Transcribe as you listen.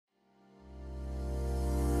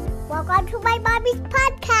Welcome to my mommy's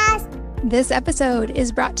podcast. This episode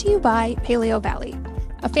is brought to you by Paleo Valley,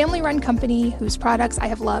 a family-run company whose products I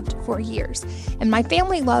have loved for years. And my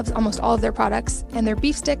family loves almost all of their products, and their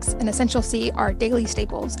beef sticks and Essential C are daily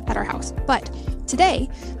staples at our house. But today,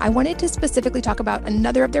 I wanted to specifically talk about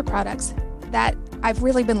another of their products that I've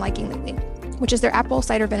really been liking lately, which is their apple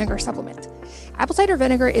cider vinegar supplement. Apple cider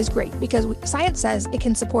vinegar is great because science says it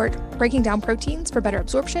can support breaking down proteins for better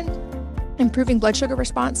absorption, improving blood sugar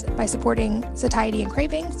response by supporting satiety and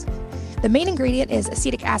cravings. The main ingredient is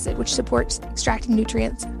acetic acid, which supports extracting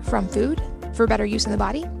nutrients from food for better use in the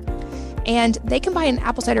body. And they combine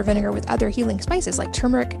apple cider vinegar with other healing spices like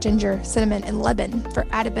turmeric, ginger, cinnamon, and lemon for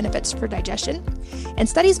added benefits for digestion. And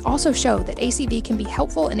studies also show that ACV can be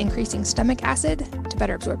helpful in increasing stomach acid to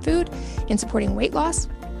better absorb food, in supporting weight loss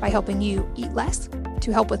by helping you eat less,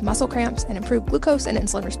 to help with muscle cramps and improve glucose and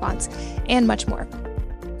insulin response, and much more.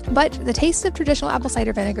 But the taste of traditional apple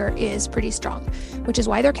cider vinegar is pretty strong, which is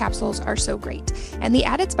why their capsules are so great. And the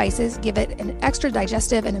added spices give it an extra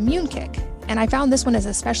digestive and immune kick. And I found this one is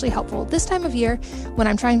especially helpful this time of year when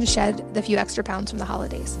I'm trying to shed the few extra pounds from the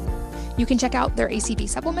holidays. You can check out their ACV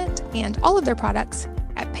supplement and all of their products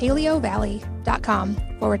at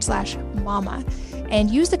paleovalley.com/mama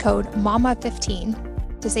and use the code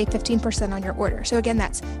MAMA15 to save 15% on your order. So again,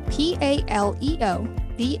 that's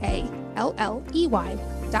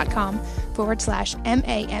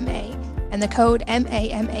paleovalley.com/MAMA and the code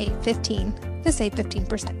MAMA15 to save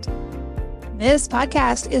 15%. This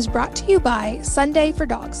podcast is brought to you by Sunday for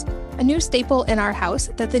Dogs, a new staple in our house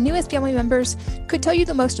that the newest family members could tell you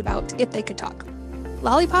the most about if they could talk.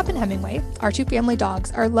 Lollipop and Hemingway, our two family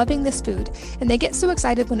dogs, are loving this food, and they get so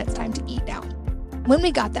excited when it's time to eat now. When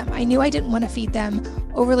we got them, I knew I didn't want to feed them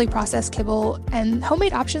overly processed kibble, and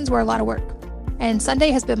homemade options were a lot of work. And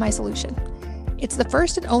Sunday has been my solution. It's the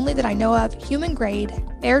first and only that I know of human-grade,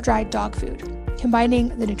 air-dried dog food, combining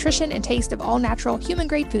the nutrition and taste of all-natural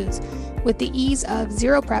human-grade foods with the ease of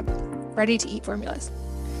zero prep, ready-to-eat formulas.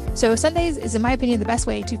 So Sundays is, in my opinion, the best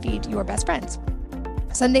way to feed your best friends.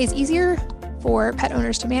 Sundays easier for pet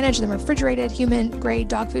owners to manage than refrigerated human-grade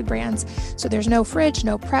dog food brands, so there's no fridge,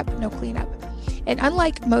 no prep, no cleanup. And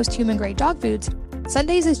unlike most human-grade dog foods,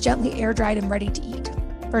 Sundays is gently air-dried and ready to eat,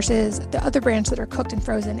 versus the other brands that are cooked and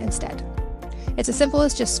frozen instead. It's as simple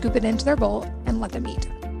as just scoop it into their bowl and let them eat.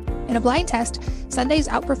 In a blind test, Sundays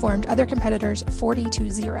outperformed other competitors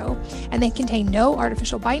 40-0, and they contain no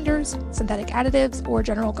artificial binders, synthetic additives, or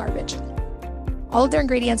general garbage. All of their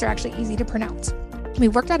ingredients are actually easy to pronounce. We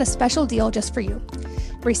worked out a special deal just for you.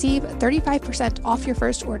 Receive 35% off your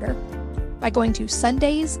first order by going to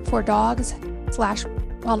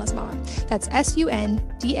sundaysfordogs/wellnessmama. That's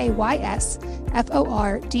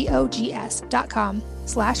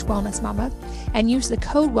sundaysfordogs.com/wellnessmama and use the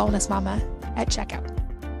code wellnessmama at checkout.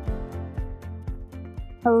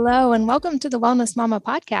 Hello, and welcome to the Wellness Mama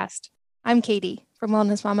podcast. I'm Katie from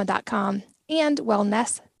wellnessmama.com and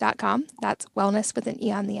wellness.com. That's wellness with an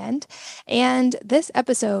E on the end. And this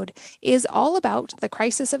episode is all about the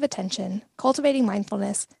crisis of attention, cultivating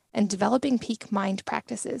mindfulness, and developing peak mind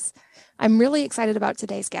practices. I'm really excited about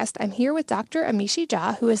today's guest. I'm here with Dr. Amishi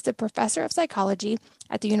Jha, who is the professor of psychology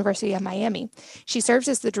at the University of Miami. She serves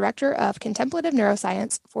as the director of contemplative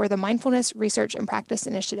neuroscience for the Mindfulness Research and Practice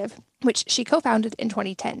Initiative, which she co-founded in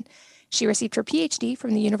 2010. She received her PhD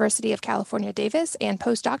from the University of California, Davis, and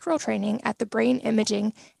postdoctoral training at the Brain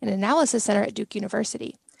Imaging and Analysis Center at Duke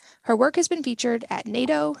University. Her work has been featured at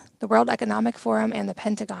NATO, the World Economic Forum, and the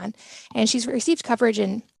Pentagon, and she's received coverage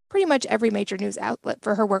in pretty much every major news outlet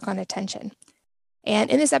for her work on attention.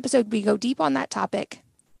 And in this episode, we go deep on that topic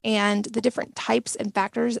and the different types and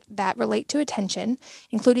factors that relate to attention,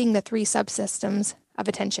 including the 3 subsystems of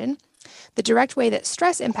attention, the direct way that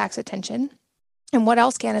stress impacts attention, and what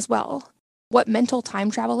else can as well, what mental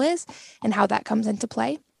time travel is and how that comes into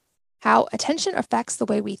play, how attention affects the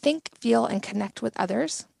way we think, feel, and connect with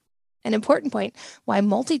others, an important point, why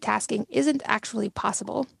multitasking isn't actually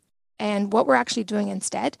possible, and what we're actually doing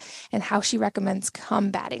instead, and how she recommends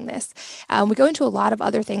combating this. We go into a lot of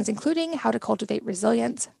other things, including how to cultivate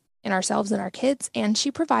resilience in ourselves and our kids, and she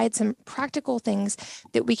provides some practical things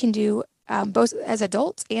that we can do both as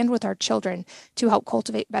adults and with our children to help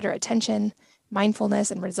cultivate better attention, mindfulness,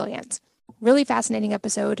 and resilience. Really fascinating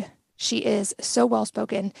episode. She is so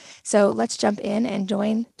well-spoken, so let's jump in and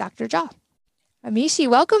join Dr. Jha. Amishi,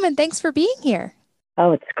 welcome, and thanks for being here.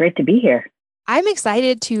 Oh, it's great to be here. I'm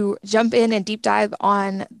excited to jump in and deep dive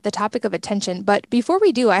on the topic of attention. But before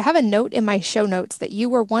we do, I have a note in my show notes that you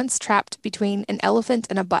were once trapped between an elephant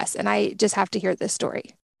and a bus. And I just have to hear this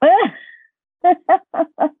story.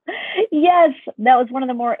 Yes, that was one of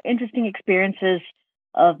the more interesting experiences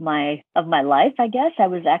of my life, I guess. I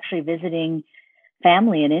was actually visiting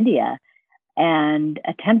family in India and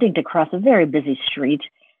attempting to cross a very busy street,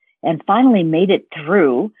 and finally made it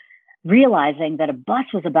through, realizing that a bus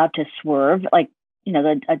was about to swerve. Like,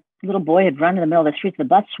 a little boy had run in the middle of the street, the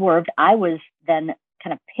bus swerved. I was then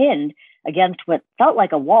kind of pinned against what felt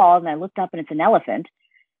like a wall, and I looked up and it's an elephant.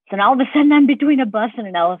 So now all of a sudden I'm between a bus and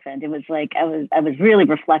an elephant. It was like I was really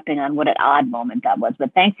reflecting on what an odd moment that was.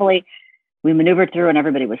 But thankfully we maneuvered through and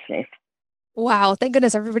everybody was safe. Wow, thank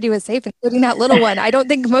goodness everybody was safe, including that little one. I don't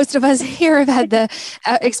think most of us here have had the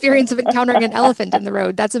experience of encountering an elephant in the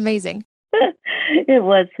road. That's amazing. It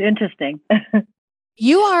was interesting.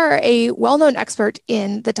 You are a well-known expert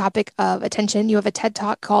in the topic of attention. You have a TED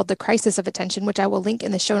Talk called The Crisis of Attention, which I will link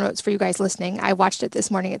in the show notes for you guys listening. I watched it this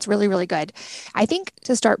morning. It's really, really good. I think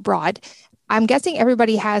to start broad, I'm guessing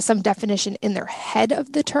everybody has some definition in their head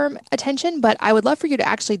of the term attention, but I would love for you to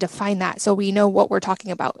actually define that so we know what we're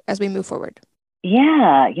talking about as we move forward.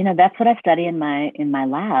 Yeah, that's what I study in my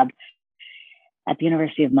lab at the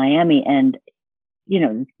University of Miami. And,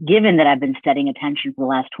 given that I've been studying attention for the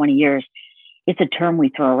last 20 years, it's a term we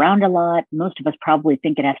throw around a lot. Most of us probably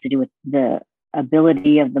think it has to do with the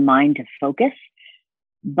ability of the mind to focus,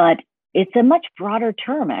 but it's a much broader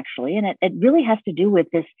term, actually. And it really has to do with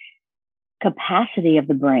this capacity of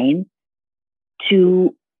the brain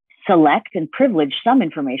to select and privilege some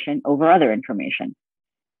information over other information.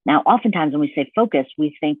 Now, oftentimes when we say focus,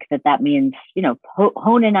 we think that means,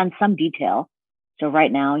 hone in on some detail. So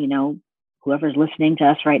right now, whoever's listening to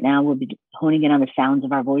us right now will be honing in on the sounds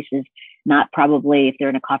of our voices, not probably, if they're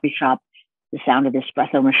in a coffee shop, the sound of the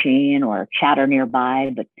espresso machine or chatter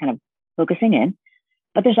nearby, but kind of focusing in.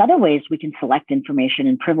 But there's other ways we can select information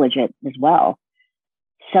and privilege it as well.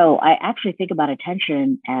 So I actually think about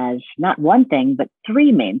attention as not one thing, but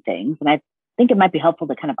three main things. And I think it might be helpful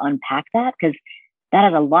to kind of unpack that, because that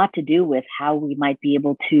has a lot to do with how we might be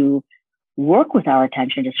able to work with our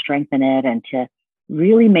attention to strengthen it and to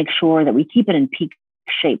really make sure that we keep it in peak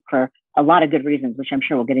shape for a lot of good reasons, which I'm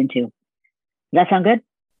sure we'll get into. Does that sound good?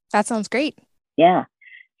 That sounds great. Yeah.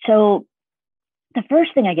 So the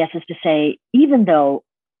first thing, I guess, is to say, even though,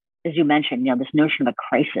 as you mentioned, this notion of a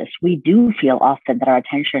crisis, we do feel often that our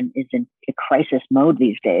attention is in a crisis mode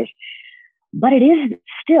these days. But it is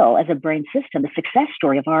still, as a brain system, a success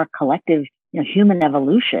story of our collective, human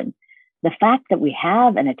evolution. The fact that we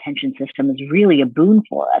have an attention system is really a boon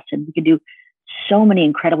for us, and we can do so many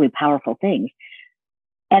incredibly powerful things.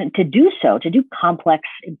 And to do complex,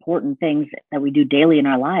 important things that we do daily in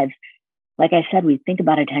our lives, like I said, we think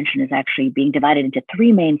about attention as actually being divided into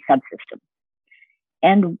three main subsystems.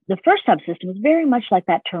 And the first subsystem is very much like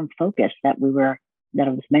that term focus that I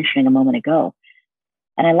was mentioning a moment ago.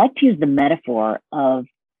 And I like to use the metaphor of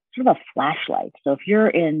sort of a flashlight. So if you're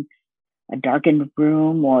in a darkened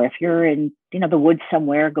room, or if you're in, the woods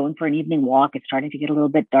somewhere going for an evening walk, it's starting to get a little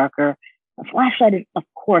bit darker. A flashlight is, of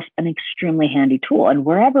course, an extremely handy tool. And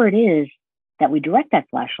wherever it is that we direct that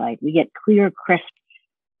flashlight, we get clear, crisp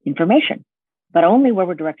information, but only where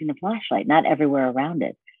we're directing the flashlight, not everywhere around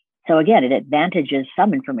it. So again, it advantages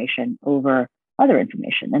some information over other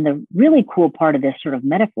information. And the really cool part of this sort of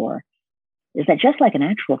metaphor is that just like an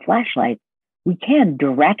actual flashlight, we can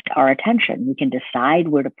direct our attention. We can decide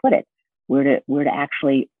where to put it, where to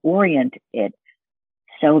actually orient it,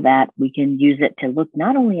 so that we can use it to look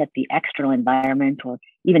not only at the external environment or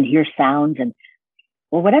even hear sounds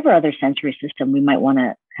or whatever other sensory system we might want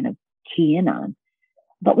to kind of key in on,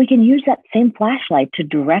 but we can use that same flashlight to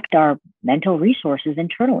direct our mental resources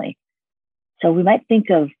internally. So we might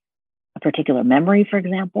think of a particular memory, for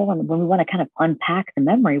example, and when we want to kind of unpack the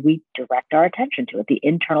memory, we direct our attention to it. The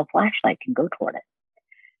internal flashlight can go toward it.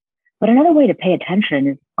 But another way to pay attention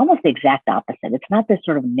is almost the exact opposite. It's not this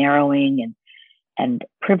sort of narrowing and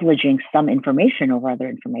privileging some information over other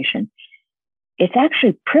information. It's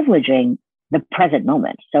actually privileging the present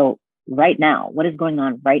moment. So right now, what is going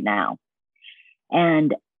on right now?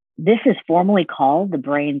 And this is formally called the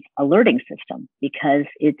brain's alerting system, because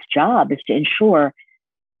its job is to ensure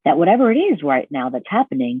that whatever it is right now that's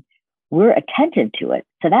happening, we're attentive to it.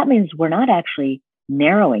 So that means we're not actually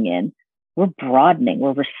narrowing in, we're broadening,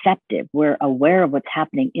 we're receptive, we're aware of what's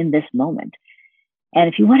happening in this moment. And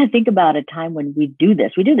if you want to think about a time when we do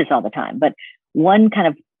this all the time, but one kind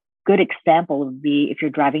of good example would be if you're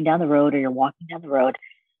driving down the road or you're walking down the road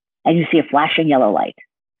and you see a flashing yellow light.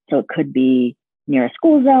 So it could be near a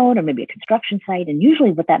school zone or maybe a construction site. And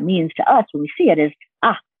usually what that means to us when we see it is,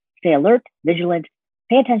 stay alert, vigilant,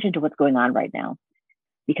 pay attention to what's going on right now.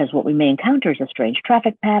 Because what we may encounter is a strange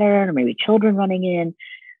traffic pattern, or maybe children running in,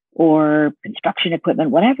 or construction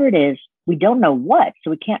equipment, whatever it is, we don't know what,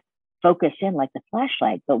 so we can't focus in like the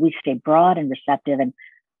flashlight, but we stay broad and receptive. And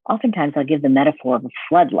oftentimes I'll give the metaphor of a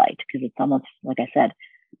floodlight because it's almost, like I said,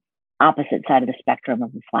 opposite side of the spectrum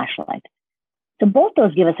of the flashlight. So both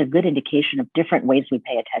those give us a good indication of different ways we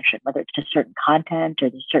pay attention, whether it's to certain content or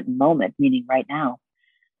the certain moment, meaning right now.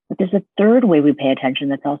 But there's a third way we pay attention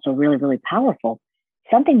that's also really, really powerful,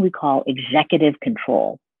 something we call executive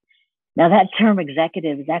control. Now, that term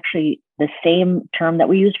executive is actually the same term that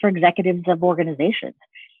we use for executives of organizations.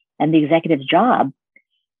 And the executive's job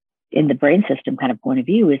in the brain system kind of point of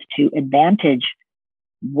view is to advantage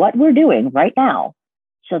what we're doing right now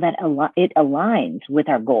so that it aligns with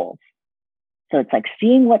our goals. So it's like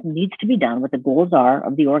seeing what needs to be done, what the goals are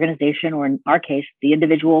of the organization, or in our case, the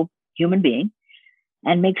individual human being,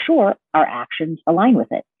 and make sure our actions align with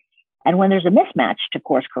it. And when there's a mismatch, to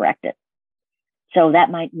course correct it. So that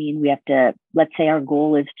might mean we have to, let's say our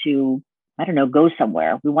goal is to, go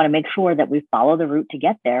somewhere. We want to make sure that we follow the route to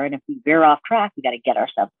get there. And if we veer off track, we got to get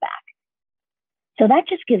ourselves back. So that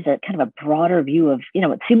just gives a kind of a broader view of,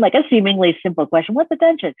 it seemed like a seemingly simple question, what's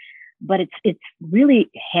attention? But it's really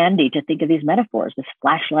handy to think of these metaphors, this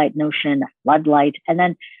flashlight notion, a floodlight. And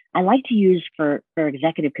then I like to use for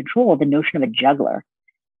executive control, the notion of a juggler,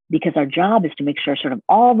 because our job is to make sure sort of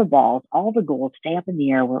all the balls, all the goals stay up in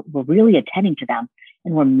the air. We're really attending to them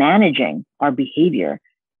and we're managing our behavior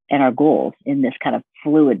and our goals in this kind of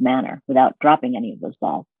fluid manner without dropping any of those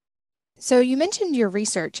balls. So you mentioned your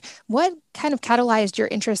research. What kind of catalyzed your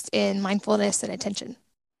interest in mindfulness and attention?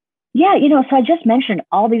 Yeah, so I just mentioned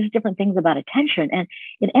all these different things about attention, and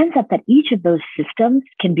it ends up that each of those systems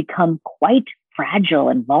can become quite fragile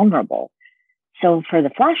and vulnerable. So for the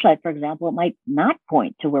flashlight, for example, it might not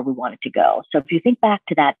point to where we want it to go. So if you think back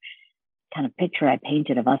to that kind of picture I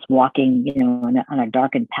painted of us walking, on a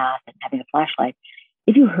darkened path and having a flashlight,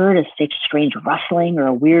 if you heard a strange rustling or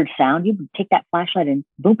a weird sound, you would take that flashlight and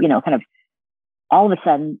boom, kind of all of a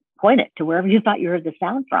sudden point it to wherever you thought you heard the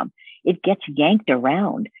sound from. It gets yanked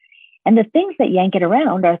around. And the things that yank it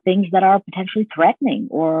around are things that are potentially threatening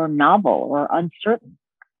or novel or uncertain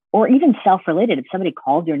or even self-related. If somebody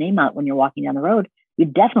called your name out when you're walking down the road, you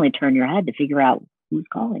definitely turn your head to figure out who's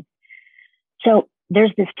calling. So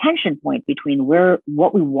there's this tension point between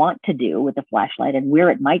what we want to do with the flashlight and where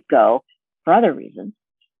it might go for other reasons.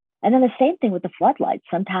 And then the same thing with the floodlight.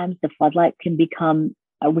 Sometimes the floodlight we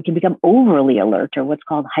can become overly alert or what's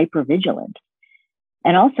called hypervigilant.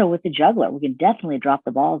 And also with the juggler, we can definitely drop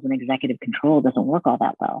the balls when executive control doesn't work all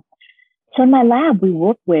that well. So in my lab, we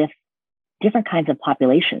work with different kinds of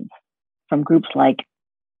populations from groups like,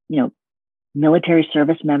 military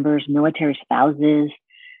service members, military spouses,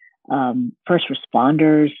 first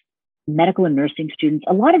responders, medical and nursing students,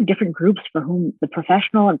 a lot of different groups for whom the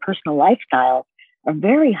professional and personal lifestyles are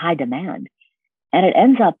very high demand. And it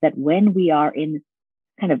ends up that when we are in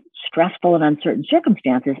kind of stressful and uncertain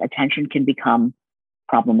circumstances, attention can become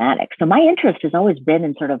problematic. So my interest has always been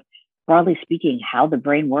in sort of, broadly speaking, how the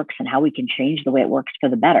brain works and how we can change the way it works for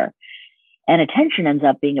the better. And attention ends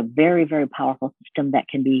up being a very, very powerful system that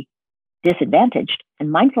can be disadvantaged.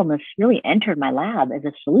 And mindfulness really entered my lab as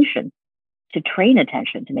a solution to train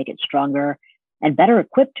attention, to make it stronger and better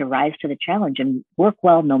equipped to rise to the challenge and work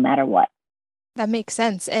well no matter what. That makes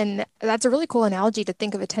sense. And that's a really cool analogy to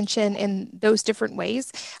think of attention in those different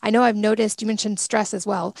ways. I know I've noticed you mentioned stress as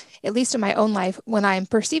well, at least in my own life. When I'm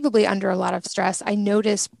perceivably under a lot of stress, I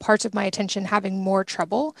notice parts of my attention having more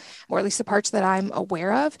trouble, or at least the parts that I'm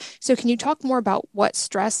aware of. So can you talk more about what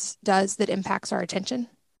stress does that impacts our attention?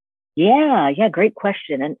 Yeah, great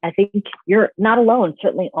question. And I think you're not alone.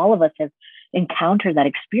 Certainly all of us have encountered that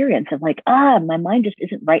experience of like, my mind just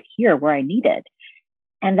isn't right here where I need it.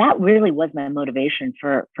 And that really was my motivation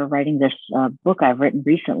for writing this book I've written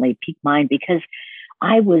recently, Peak Mind, because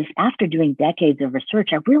I was, after doing decades of research,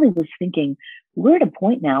 I really was thinking, we're at a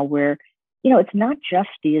point now where, it's not just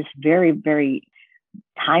these very, very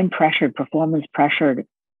time-pressured, performance-pressured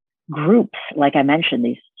groups, like I mentioned,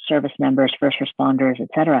 these service members, first responders, et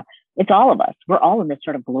cetera. It's all of us. We're all in this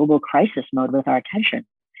sort of global crisis mode with our attention.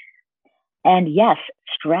 And yes,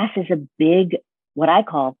 stress is a big, what I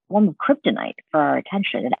call form of kryptonite for our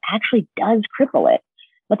attention. It actually does cripple it.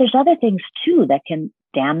 But there's other things too that can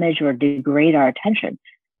damage or degrade our attention.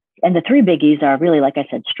 And the three biggies are really, like I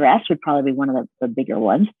said, stress would probably be one of the bigger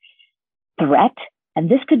ones. Threat. And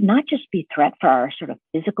this could not just be threat for our sort of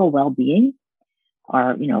physical well-being,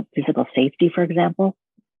 our, physical safety, for example,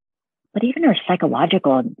 but even our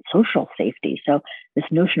psychological and social safety. So this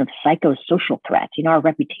notion of psychosocial threat, our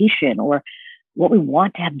reputation or what we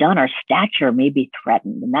want to have done, our stature may be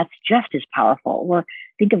threatened, and that's just as powerful. Or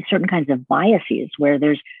think of certain kinds of biases where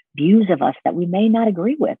there's views of us that we may not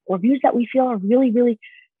agree with, or views that we feel are really, really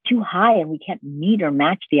too high and we can't meet or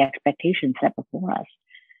match the expectations set before us.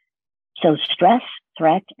 So stress,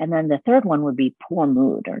 threat, and then the third one would be poor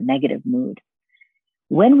mood or negative mood.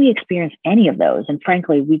 When we experience any of those, and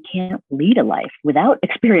frankly, we can't lead a life without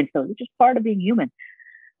experiencing those, which is part of being human.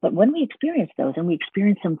 But when we experience those, and we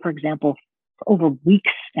experience them, for example, over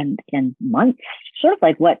weeks and months, sort of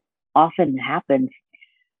like what often happens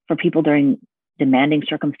for people during demanding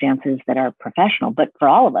circumstances that are professional, but for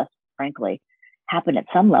all of us, frankly, happen at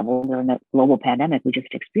some level during the global pandemic we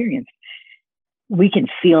just experienced, we can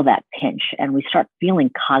feel that pinch and we start feeling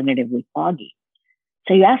cognitively foggy.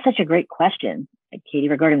 So you asked such a great question, Katie,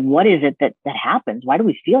 regarding what is it that happens? Why do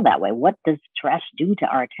we feel that way? What does stress do to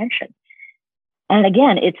our attention? And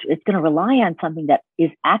again, it's going to rely on something that is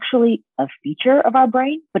actually a feature of our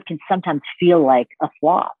brain, but can sometimes feel like a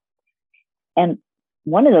flaw. And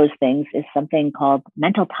one of those things is something called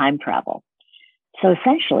mental time travel. So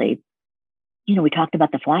essentially, we talked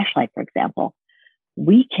about the flashlight, for example.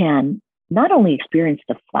 We can not only experience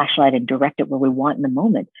the flashlight and direct it where we want in the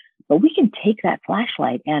moment, but we can take that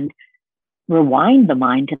flashlight and rewind the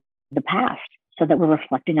mind to the past so that we're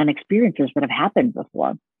reflecting on experiences that have happened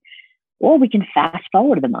before. Or we can fast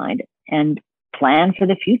forward the mind and plan for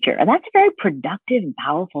the future. And that's a very productive and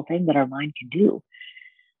powerful thing that our mind can do.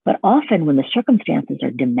 But often when the circumstances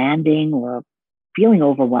are demanding or feeling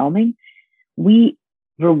overwhelming, we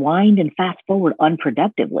rewind and fast forward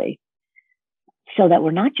unproductively so that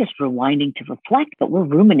we're not just rewinding to reflect, but we're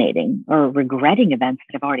ruminating or regretting events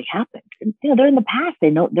that have already happened. And, they're in the past.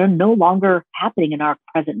 They're no longer happening in our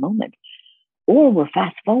present moment. Or we're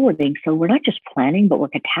fast forwarding. So we're not just planning, but we're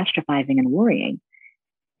catastrophizing and worrying.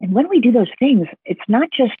 And when we do those things, it's not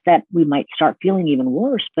just that we might start feeling even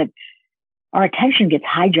worse, but our attention gets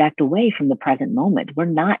hijacked away from the present moment. We're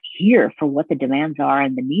not here for what the demands are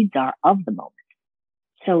and the needs are of the moment.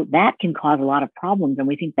 So that can cause a lot of problems. And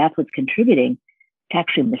we think that's what's contributing to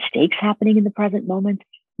actually mistakes happening in the present moment,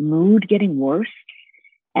 mood getting worse.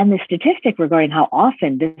 And the statistic regarding how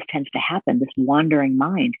often this tends to happen, this wandering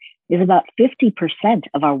mind, is about 50%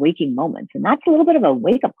 of our waking moments. And that's a little bit of a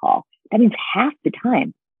wake-up call. That means half the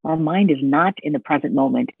time our mind is not in the present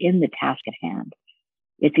moment, in the task at hand.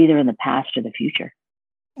 It's either in the past or the future.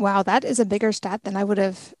 Wow, that is a bigger stat than I would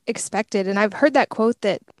have expected. And I've heard that quote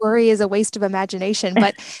that worry is a waste of imagination,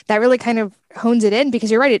 but that really kind of hones it in because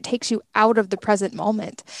you're right, it takes you out of the present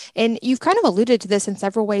moment. And you've kind of alluded to this in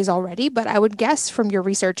several ways already, but I would guess from your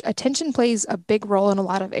research, attention plays a big role in a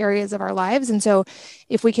lot of areas of our lives. And so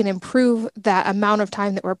if we can improve that amount of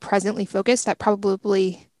time that we're presently focused, that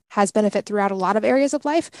probably has benefit throughout a lot of areas of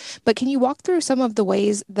life. But can you walk through some of the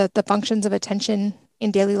ways that the functions of attention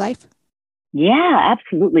in daily life? Yeah,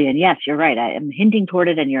 absolutely. And yes, you're right. I am hinting toward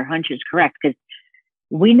it and your hunch is correct because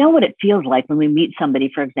we know what it feels like when we meet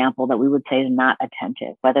somebody, for example, that we would say is not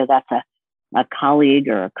attentive, whether that's a colleague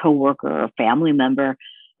or a coworker or a family member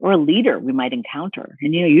or a leader we might encounter.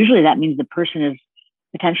 And, usually that means the person is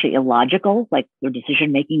potentially illogical, like their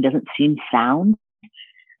decision-making doesn't seem sound.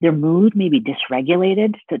 Their mood may be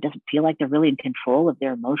dysregulated, so it doesn't feel like they're really in control of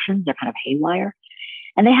their emotions. They're kind of haywire.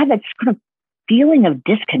 And they have that kind of feeling of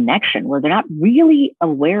disconnection where they're not really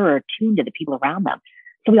aware or attuned to the people around them.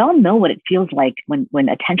 So we all know what it feels like when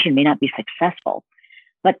attention may not be successful.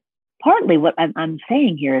 But partly what I'm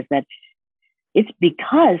saying here is that it's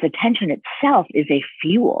because attention itself is a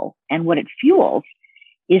fuel. And what it fuels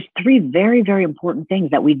is three very, very important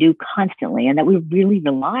things that we do constantly and that we really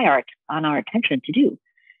rely on our attention to do.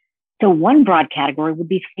 So one broad category would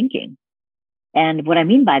be thinking. And what I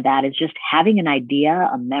mean by that is just having an idea,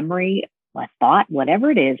 a memory, a thought, whatever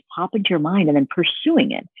it is, pop into your mind and then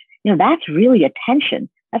pursuing it. That's really attention.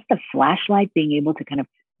 That's the flashlight being able to kind of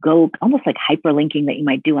go almost like hyperlinking that you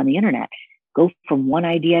might do on the internet. Go from one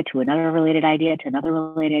idea to another related idea to another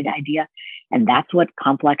related idea. And that's what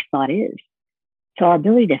complex thought is. So our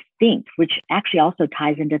ability to think, which actually also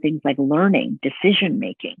ties into things like learning,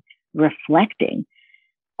 decision-making, reflecting,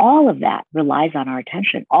 all of that relies on our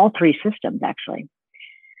attention, all three systems actually.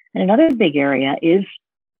 And another big area is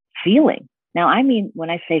feeling. Now, I mean, when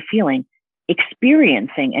I say feeling,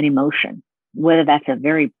 experiencing an emotion, whether that's a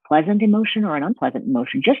very pleasant emotion or an unpleasant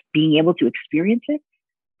emotion, just being able to experience it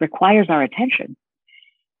requires our attention.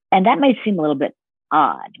 And that might seem a little bit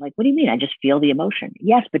odd. Like, what do you mean? I just feel the emotion.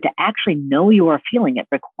 Yes, but to actually know you are feeling it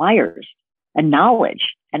requires a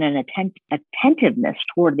knowledge and an attentiveness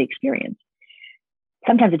toward the experience.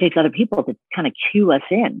 Sometimes it takes other people to kind of cue us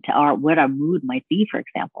in to what our mood might be, for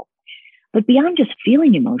example. But beyond just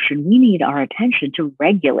feeling emotion, we need our attention to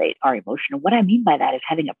regulate our emotion. And what I mean by that is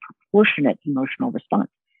having a proportionate emotional response.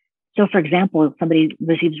 So, for example, if somebody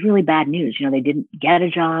receives really bad news, they didn't get a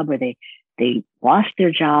job or they they lost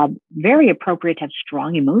their job. Very appropriate to have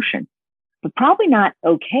strong emotion, but probably not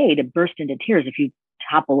okay to burst into tears if you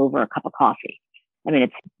topple over a cup of coffee. I mean,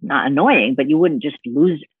 it's not annoying, but you wouldn't just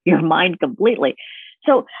lose your mind completely.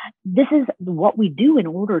 So this is what we do in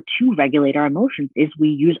order to regulate our emotions is we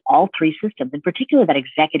use all three systems, in particular that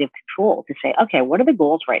executive control to say, okay, what are the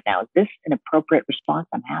goals right now? Is this an appropriate response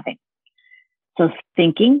I'm having? So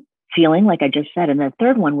thinking, feeling, like I just said. And the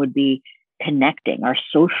third one would be connecting, our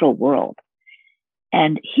social world.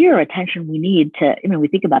 And here, attention we need to, we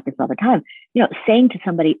think about this all the time, saying to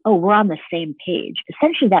somebody, oh, we're on the same page.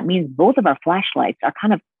 Essentially, that means both of our flashlights are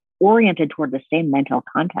kind of oriented toward the same mental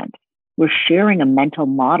content. We're sharing a mental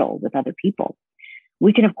model with other people.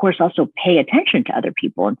 We can, of course, also pay attention to other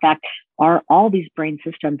people. In fact, all these brain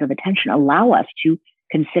systems of attention allow us to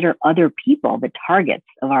consider other people the targets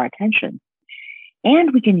of our attention.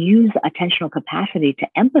 And we can use attentional capacity to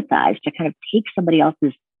empathize, to kind of take somebody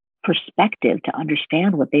else's perspective to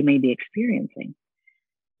understand what they may be experiencing.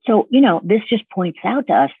 So, this just points out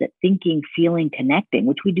to us that thinking, feeling, connecting,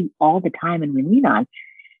 which we do all the time and we lean on,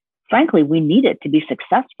 frankly, we need it to be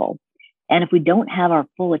successful. And if we don't have our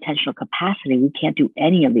full attentional capacity, we can't do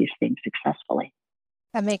any of these things successfully.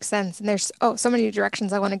 That makes sense. And there's so many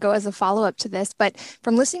directions I want to go as a follow-up to this. But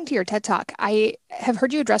from listening to your TED Talk, I have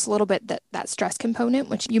heard you address a little bit that stress component,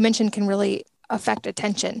 which you mentioned can really affect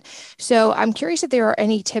attention. So I'm curious if there are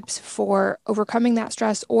any tips for overcoming that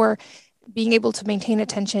stress or being able to maintain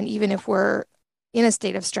attention even if we're in a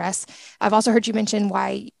state of stress. I've also heard you mention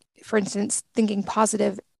why, for instance, thinking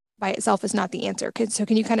positive by itself is not the answer. So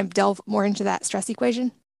can you kind of delve more into that stress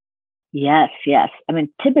equation? Yes.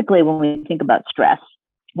 Typically when we think about stress,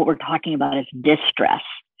 what we're talking about is distress.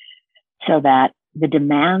 So that the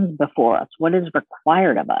demands before us, what is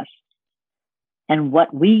required of us, and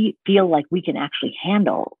what we feel like we can actually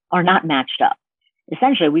handle are not matched up.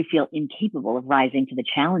 Essentially, we feel incapable of rising to the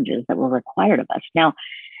challenges that were required of us. Now,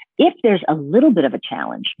 if there's a little bit of a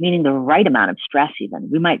challenge, meaning the right amount of stress even,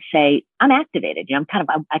 we might say, I'm activated.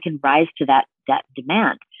 I can rise to that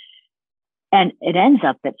demand. And it ends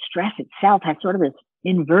up that stress itself has sort of this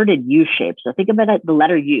inverted U shape. So think about the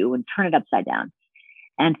letter U and turn it upside down.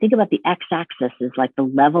 And think about the x-axis is like the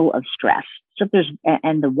level of stress. So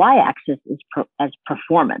and the y-axis is as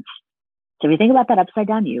performance. So if you think about that upside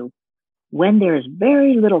down U, when there is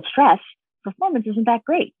very little stress, performance isn't that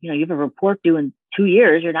great. You have a report due in 2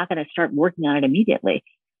 years, you're not going to start working on it immediately.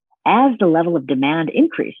 As the level of demand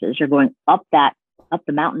increases, you're going up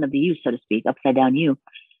the mountain of the U, so to speak, upside down U.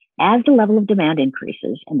 As the level of demand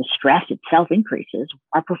increases and the stress itself increases,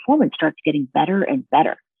 our performance starts getting better and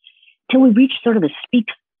better till we reach sort of the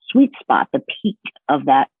sweet spot, the peak of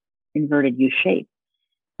that inverted U shape.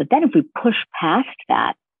 But then if we push past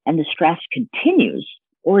that and the stress continues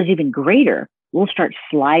or is even greater, we'll start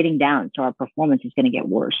sliding down. So our performance is going to get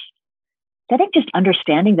worse. So I think just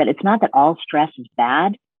understanding that it's not that all stress is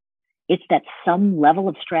bad. It's that some level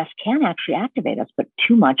of stress can actually activate us, but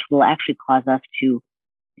too much will actually cause us to,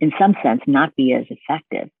 in some sense, not be as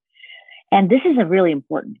effective. And this is a really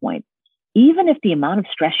important point. Even if the amount of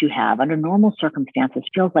stress you have under normal circumstances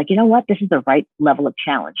feels like, this is the right level of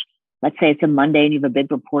challenge. Let's say it's a Monday and you have a big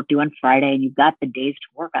report due on Friday and you've got the days to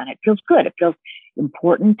work on it. It feels good. It feels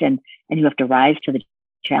important and you have to rise to the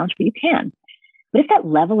challenge, but you can. But if that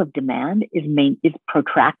level of demand is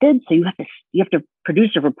protracted, so you have to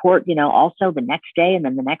produce a report, also the next day and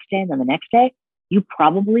then the next day and then the next day, you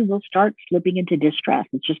probably will start slipping into distress.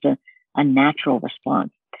 It's just a natural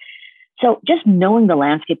response. So just knowing the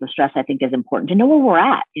landscape of stress, I think, is important to know where we're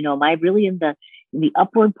at. Am I really in the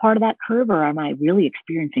upward part of that curve, or am I really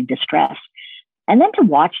experiencing distress? And then to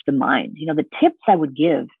watch the mind. The tips I would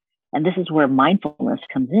give, and this is where mindfulness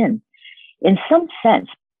comes in some sense,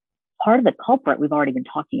 part of the culprit we've already been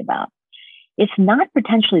talking about. It's not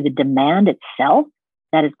potentially the demand itself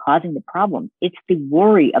that is causing the problem. It's the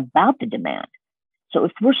worry about the demand. So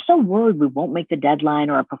if we're so worried we won't make the deadline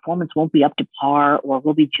or our performance won't be up to par or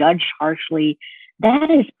we'll be judged harshly, that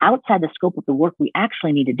is outside the scope of the work we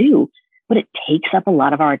actually need to do, but it takes up a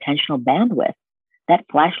lot of our attentional bandwidth. That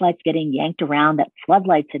flashlight's getting yanked around, that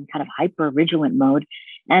floodlight's in kind of hyper-vigilant mode,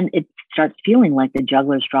 and it starts feeling like the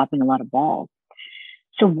juggler's dropping a lot of balls.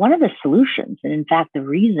 So one of the solutions, and in fact, the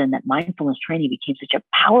reason that mindfulness training became such a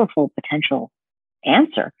powerful potential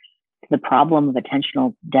answer to the problem of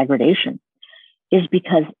attentional degradation, is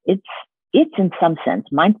because it's in some sense,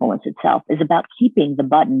 mindfulness itself is about keeping the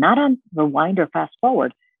button not on rewind or fast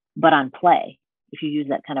forward, but on play. If you use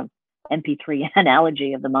that kind of MP3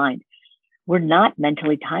 analogy of the mind, we're not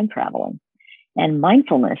mentally time traveling. And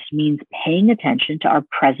mindfulness means paying attention to our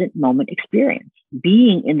present moment experience,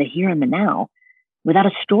 being in the here and the now, without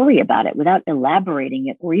a story about it, without elaborating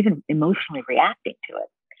it, or even emotionally reacting to it.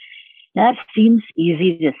 Now, that seems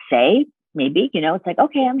easy to say, maybe, it's like,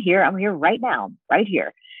 okay, I'm here right now, right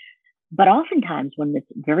here. But oftentimes when it's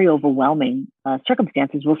very overwhelming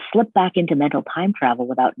circumstances, we'll slip back into mental time travel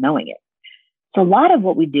without knowing it. So a lot of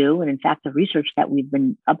what we do, and in fact, the research that we've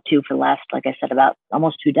been up to for the last, like I said, about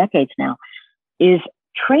almost 2 decades now, is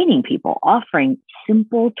training people, offering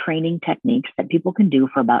simple training techniques that people can do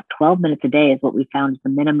for about 12 minutes a day is what we found is the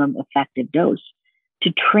minimum effective dose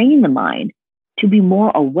to train the mind to be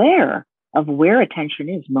more aware of where attention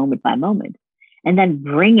is moment by moment, and then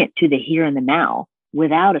bring it to the here and the now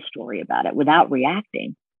without a story about it, without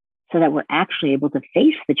reacting, so that we're actually able to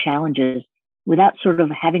face the challenges without sort of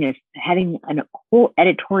having a whole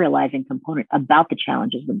editorializing component about the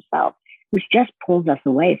challenges themselves, which just pulls us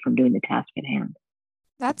away from doing the task at hand.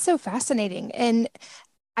 That's so fascinating. And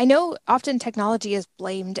I know often technology is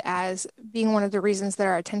blamed as being one of the reasons that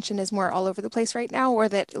our attention is more all over the place right now, or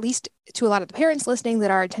that at least to a lot of the parents listening,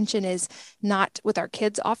 that our attention is not with our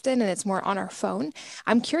kids often and it's more on our phone.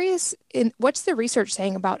 I'm curious, what's the research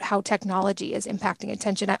saying about how technology is impacting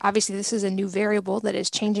attention? Obviously, this is a new variable that is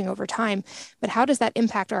changing over time, but how does that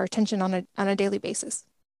impact our attention on a daily basis?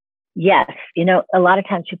 Yes. A lot of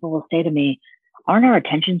times people will say to me, aren't our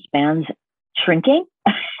attention spans shrinking?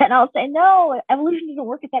 And I'll say, no, evolution doesn't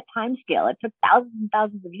work at that time scale. It took thousands and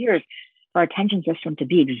thousands of years for our attention system to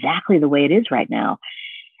be exactly the way it is right now.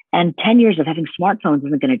 And 10 years of having smartphones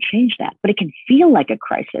isn't going to change that, but it can feel like a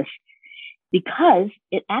crisis because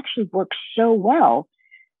it actually works so well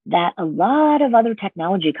that a lot of other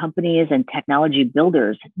technology companies and technology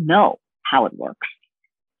builders know how it works.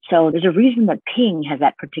 So there's a reason that ping has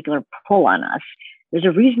that particular pull on us. There's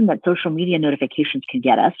a reason that social media notifications can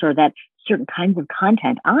get us, or that certain kinds of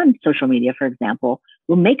content on social media, for example,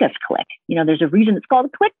 will make us click. There's a reason it's called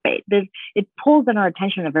clickbait. It pulls in our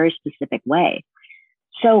attention in a very specific way.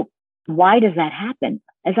 So why does that happen?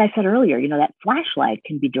 As I said earlier, that flashlight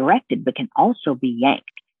can be directed, but can also be yanked.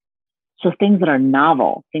 So things that are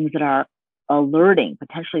novel, things that are alerting,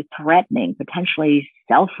 potentially threatening, potentially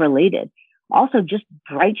self-related, also just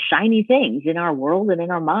bright, shiny things in our world and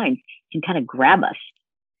in our minds can kind of grab us.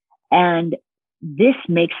 And this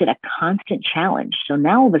makes it a constant challenge. So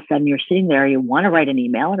now all of a sudden you're sitting there, you want to write an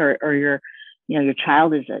email, or your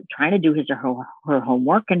child is trying to do his or her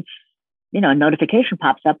homework, and a notification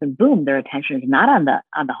pops up, and boom, their attention is not on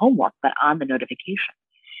the homework, but on the notification.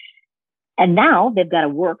 And now they've got to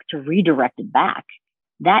work to redirect it back.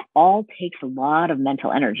 That all takes a lot of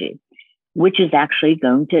mental energy, which is actually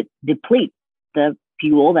going to deplete the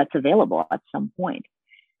fuel that's available at some point.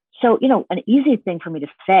 So, an easy thing for me to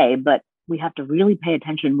say, but we have to really pay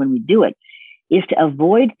attention when we do it, is to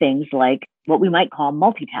avoid things like what we might call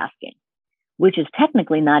multitasking, which is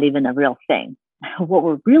technically not even a real thing. What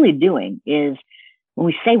we're really doing is, when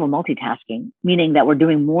we say we're multitasking, meaning that we're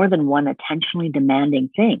doing more than one attentionally demanding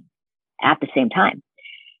thing at the same time,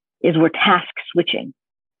 is we're task switching.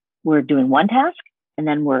 We're doing one task, and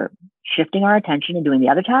then we're shifting our attention and doing the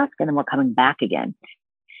other task, and then we're coming back again.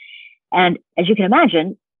 And as you can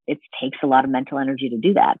imagine, it takes a lot of mental energy to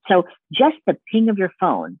do that. So just the ping of your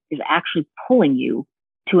phone is actually pulling you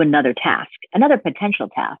to another task, another potential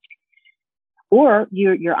task. Or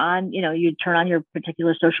you're on, you turn on your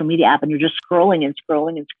particular social media app and you're just scrolling and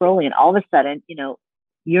scrolling and scrolling. And all of a sudden,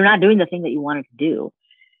 you're not doing the thing that you wanted to do.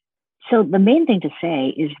 So the main thing to say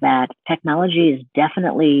is that technology is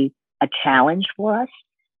definitely a challenge for us.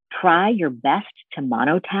 Try your best to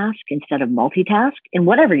monotask instead of multitask in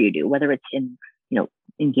whatever you do, whether it's in,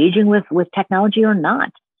 engaging with technology or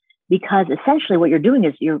not, because essentially what you're doing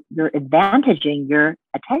is you're advantaging your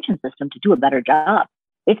attention system to do a better job.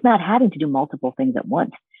 It's not having to do multiple things at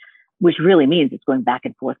once, which really means it's going back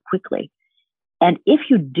and forth quickly. And if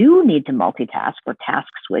you do need to multitask or task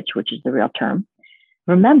switch, which is the real term,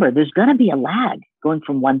 remember, there's going to be a lag going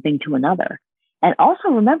from one thing to another. And also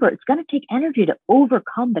remember, it's going to take energy to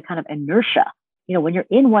overcome the kind of inertia. When you're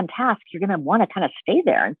in one task, you're going to want to kind of stay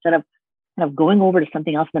there instead of kind of going over to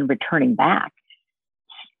something else and then returning back.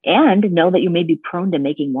 And know that you may be prone to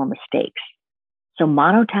making more mistakes. So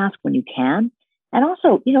monotask when you can. And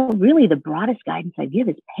also, really the broadest guidance I give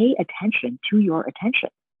is pay attention to your attention.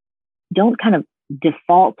 Don't kind of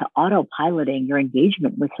default to autopiloting your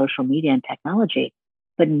engagement with social media and technology,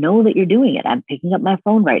 but know that you're doing it. I'm picking up my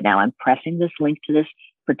phone right now. I'm pressing this link to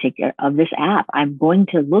this app. I'm going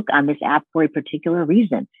to look on this app for a particular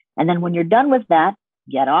reason. And then when you're done with that,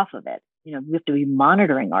 get off of it. We have to be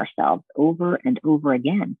monitoring ourselves over and over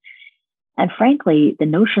again. And frankly, the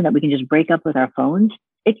notion that we can just break up with our phones,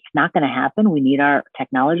 it's not going to happen. We need our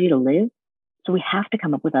technology to live. So we have to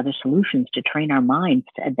come up with other solutions to train our minds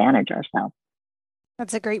to advantage ourselves.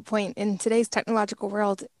 That's a great point. In today's technological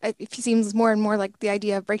world, it seems more and more like the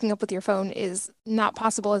idea of breaking up with your phone is not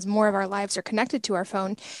possible as more of our lives are connected to our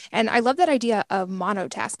phone. And I love that idea of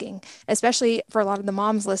monotasking, especially for a lot of the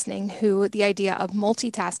moms listening who the idea of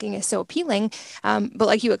multitasking is so appealing. But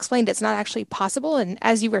like you explained, it's not actually possible. And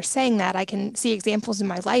as you were saying that, I can see examples in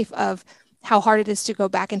my life of how hard it is to go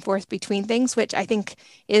back and forth between things, which I think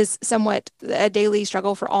is somewhat a daily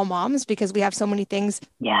struggle for all moms because we have so many things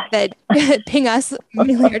that ping us,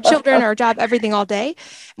 mainly our children, our job, everything all day.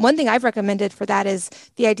 One thing I've recommended for that is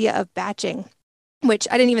the idea of batching, which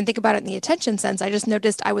I didn't even think about it in the attention sense. I just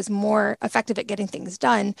noticed I was more effective at getting things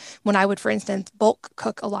done when I would, for instance, bulk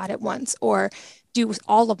cook a lot at once or do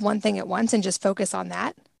all of one thing at once and just focus on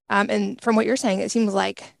that. And from what you're saying, it seems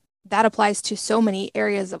like that applies to so many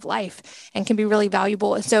areas of life and can be really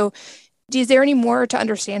valuable. So is there any more to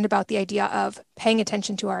understand about the idea of paying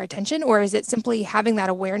attention to our attention, or is it simply having that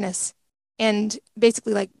awareness and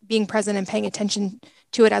basically like being present and paying attention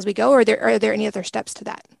to it as we go, or are there any other steps to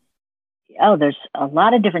that? Oh, there's a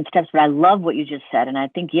lot of different steps, but I love what you just said. And I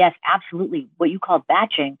think, yes, absolutely. What you call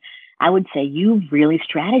batching, I would say you've really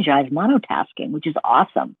strategized monotasking, which is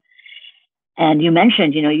awesome. And you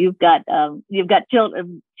mentioned, you've got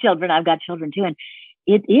children. I've got children too, and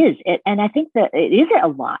and I think that it is a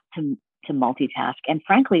lot to multitask. And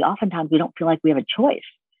frankly, oftentimes we don't feel like we have a choice.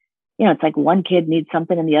 It's like one kid needs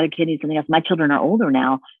something and the other kid needs something else. My children are older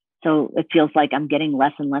now, so it feels like I'm getting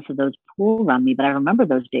less and less of those pull around me. But I remember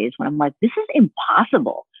those days when I'm like, this is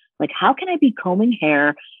impossible. Like, how can I be combing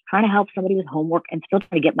hair, trying to help somebody with homework, and still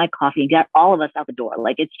trying to get my coffee and get all of us out the door?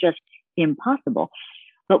 Like, it's just impossible.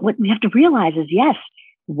 But what we have to realize is, yes,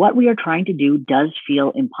 what we are trying to do does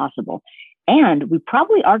feel impossible. And we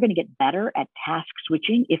probably are going to get better at task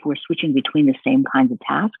switching if we're switching between the same kinds of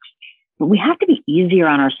tasks. But we have to be easier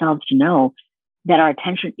on ourselves to know that our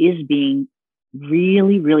attention is being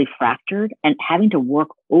really, really fractured and having to work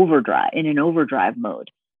in an overdrive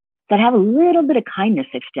mode. That have a little bit of kindness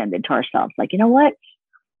extended to ourselves. Like, you know what?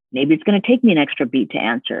 Maybe it's going to take me an extra beat to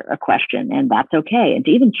answer a question, and that's okay. And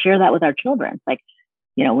to even share that with our children. Like,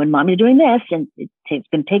 when mommy's doing this and it's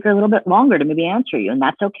going to take her a little bit longer to maybe answer you, and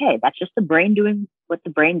that's okay. That's just the brain doing what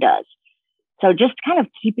the brain does. So just kind of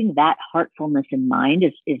keeping that heartfulness in mind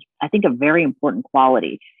is I think, a very important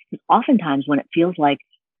quality. Because oftentimes when it feels like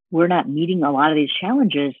we're not meeting a lot of these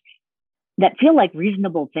challenges that feel like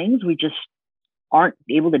reasonable things, we just aren't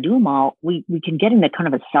able to do them all. We can get into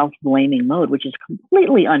kind of a self-blaming mode, which is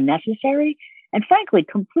completely unnecessary and frankly,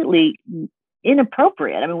 completely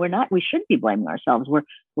inappropriate. I mean, we shouldn't be blaming ourselves.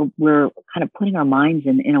 We're kind of putting our minds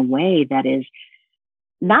in a way that is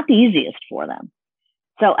not the easiest for them.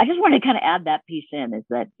 So I just want to kind of add that piece in, is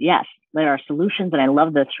that, yes, there are solutions, and I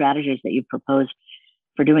love the strategies that you proposed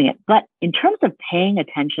for doing it. But in terms of paying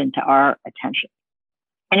attention to our attention,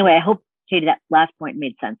 anyway, I hope, Katie, that last point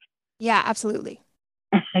made sense. Yeah, absolutely.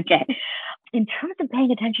 Okay. In terms of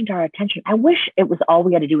paying attention to our attention, I wish it was all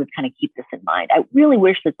we had to do was kind of keep this in mind. I really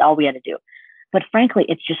wish that's all we had to do. But frankly,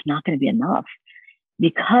 it's just not going to be enough,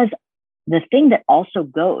 because the thing that also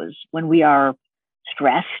goes when we are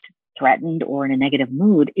stressed, threatened, or in a negative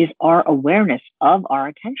mood is our awareness of our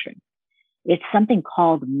attention. It's something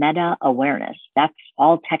called meta awareness. That's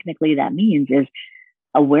all technically that means, is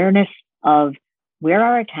awareness of where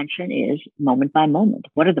our attention is moment by moment.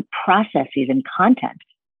 What are the processes and content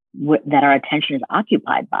that our attention is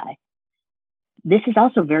occupied by? This is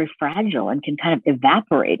also very fragile and can kind of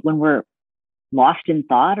evaporate when we're lost in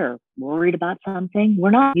thought or worried about something. We're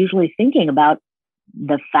not usually thinking about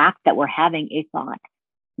the fact that we're having a thought.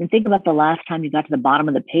 And think about the last time you got to the bottom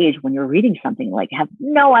of the page when you're reading something, like, have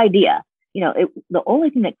no idea. The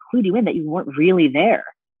only thing that clued you in that you weren't really there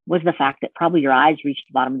was the fact that probably your eyes reached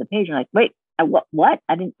the bottom of the page. You're like, wait, what?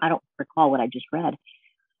 I don't recall what I just read.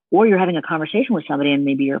 Or you're having a conversation with somebody and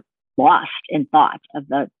maybe you're lost in thought of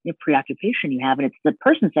the preoccupation you have. And it's the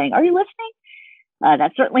person saying, are you listening?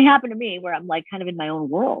 That certainly happened to me, where I'm like kind of in my own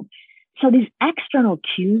world. So these external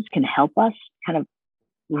cues can help us kind of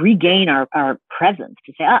regain our presence,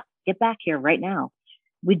 to say, get back here right now.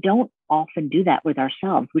 We don't often do that with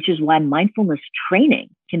ourselves, which is why mindfulness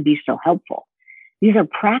training can be so helpful. These are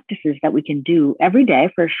practices that we can do every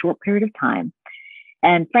day for a short period of time.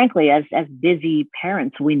 And frankly, as busy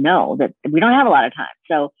parents, we know that we don't have a lot of time.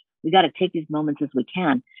 So we got to take these moments as we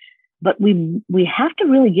can. But we have to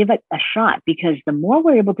really give it a shot, because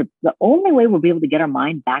the only way we'll be able to get our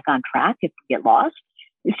mind back on track if we get lost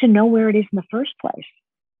is to know where it is in the first place.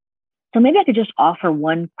 So maybe I could just offer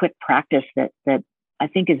one quick practice that I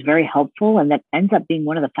think is very helpful, and that ends up being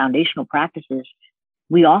one of the foundational practices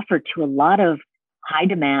we offer to a lot of high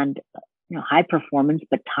demand, high performance,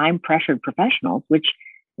 but time pressured professionals, which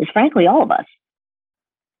is frankly all of us.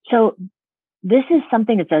 So this is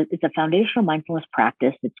something, it's a foundational mindfulness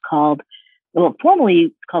practice. It's called, well, formally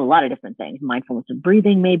it's called a lot of different things, mindfulness of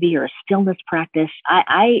breathing maybe, or a stillness practice.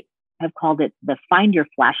 I have called it the find your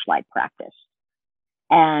flashlight practice.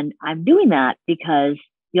 And I'm doing that because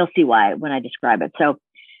you'll see why when I describe it. So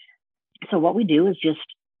what we do is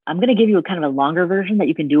I'm going to give you a kind of a longer version that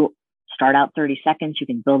you can do, start out 30 seconds, you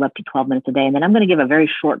can build up to 12 minutes a day. And then I'm going to give a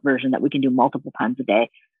very short version that we can do multiple times a day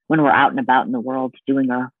when we're out and about in the world doing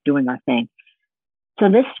our thing. So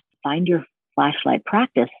this find your flashlight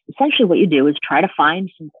practice, essentially what you do is try to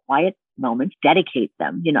find some quiet moments, dedicate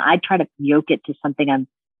them. I try to yoke it to something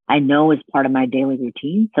I know is part of my daily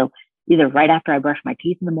routine. So either right after I brush my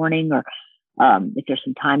teeth in the morning, or if there's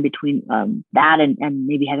some time between that and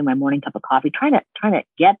maybe having my morning cup of coffee, trying to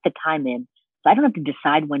get the time in. So I don't have to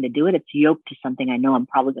decide when to do it. It's yoked to something I know I'm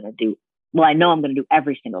probably going to do. Well, I know I'm going to do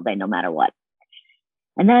every single day, no matter what.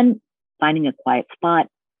 And then finding a quiet spot,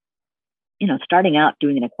 starting out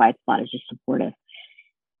doing in a quiet spot is just supportive.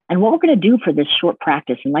 And what we're going to do for this short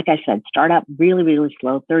practice, and like I said, start out really, really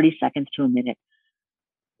slow, 30 seconds to a minute.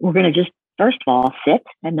 We're going to just, first of all, sit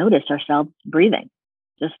and notice ourselves breathing.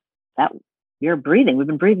 Just that we're breathing. We've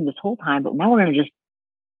been breathing this whole time, but now we're going to just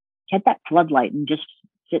get that floodlight and just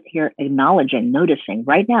sit here acknowledging, noticing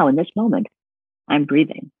right now in this moment, I'm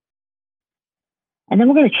breathing. And then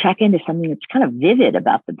we're going to check into something that's kind of vivid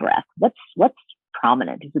about the breath. What's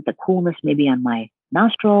prominent? Is it the coolness maybe on my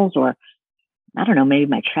nostrils, or I don't know, maybe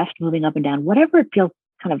my chest moving up and down, whatever it feels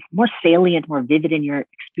kind of more salient, more vivid in your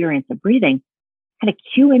experience of breathing, kind of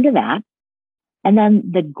cue into that. And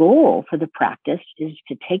then the goal for the practice is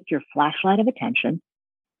to take your flashlight of attention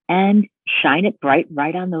and shine it bright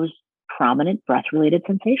right on those prominent breath-related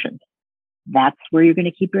sensations. That's where you're going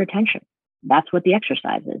to keep your attention. That's what the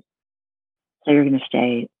exercise is. So you're going to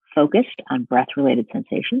stay focused on breath-related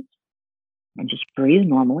sensations and just breathe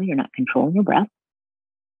normally. You're not controlling your breath.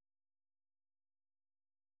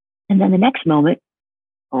 And then the next moment,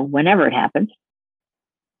 or whenever it happens,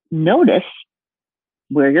 notice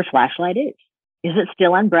where your flashlight is. Is it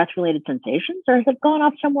still on breath-related sensations, or has it gone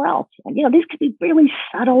off somewhere else? And, these could be really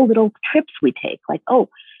subtle little trips we take, like, oh,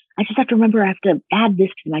 I just have to remember I have to add this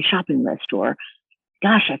to my shopping list, or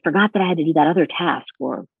gosh, I forgot that I had to do that other task,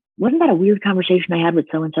 or wasn't that a weird conversation I had with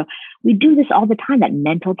so-and-so? We do this all the time, that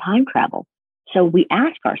mental time travel. So we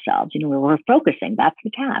ask ourselves, we're focusing, that's the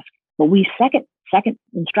task. But second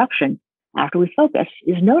instruction after we focus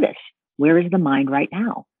is notice, where is the mind right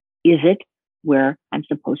now? Is it where I'm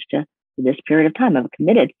supposed to, for this period of time, I've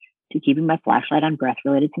committed to keeping my flashlight on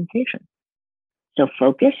breath-related sensations. So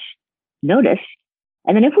focus, notice,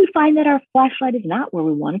 and then if we find that our flashlight is not where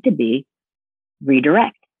we want it to be,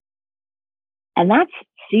 redirect. And that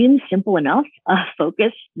seems simple enough,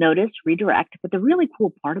 focus, notice, redirect. But the really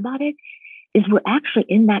cool part about it is we're actually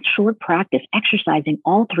in that short practice exercising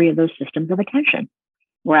all three of those systems of attention.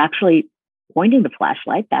 We're actually pointing the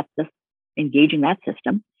flashlight, that's engaging that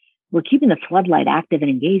system. We're keeping the floodlight active and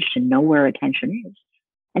engaged to know where attention is.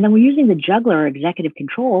 And then we're using the juggler or executive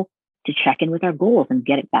control to check in with our goals and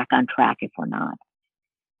get it back on track if we're not.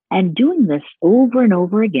 And doing this over and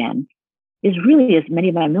over again is really, as many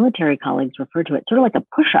of my military colleagues refer to it, sort of like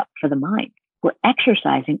a push-up for the mind. We're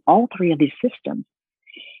exercising all three of these systems.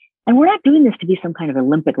 And we're not doing this to be some kind of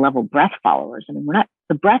Olympic level breath followers.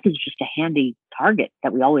 The breath is just a handy target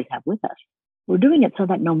that we always have with us. We're doing it so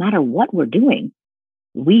that no matter what we're doing,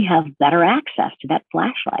 we have better access to that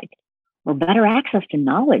flashlight, or better access to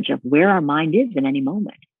knowledge of where our mind is in any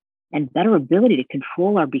moment, and better ability to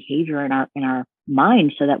control our behavior in our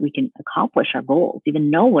mind so that we can accomplish our goals,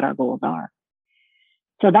 even know what our goals are.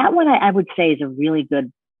 So that one I would say is a really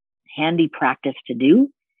good, handy practice to do.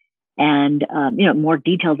 And, more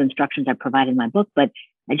detailed instructions I provide in my book, but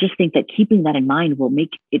I just think that keeping that in mind will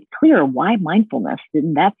make it clear why mindfulness,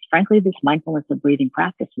 and that's frankly, this mindfulness of breathing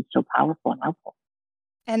practice is so powerful and helpful.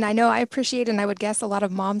 And I know I appreciate, and I would guess a lot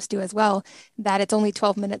of moms do as well, that it's only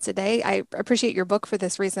 12 minutes a day. I appreciate your book for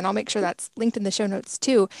this reason. I'll make sure that's linked in the show notes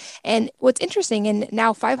too. And what's interesting, and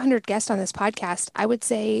now 500 guests on this podcast, I would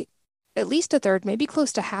say at least a third, maybe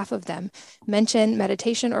close to half of them, mention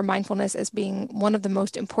meditation or mindfulness as being one of the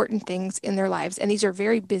most important things in their lives. And these are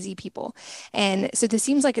very busy people. And so this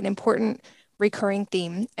seems like an important recurring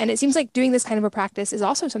theme. And it seems like doing this kind of a practice is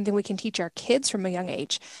also something we can teach our kids from a young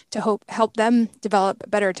age to help them develop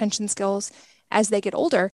better attention skills as they get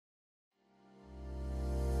older.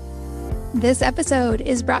 This episode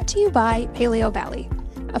is brought to you by Paleo Valley.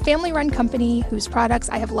 a family-run company whose products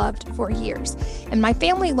I have loved for years. And my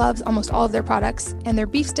family loves almost all of their products, and their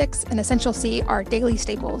beef sticks and Essential C are daily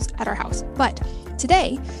staples at our house. But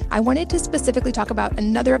today, I wanted to specifically talk about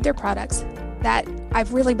another of their products that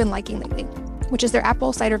I've really been liking lately, which is their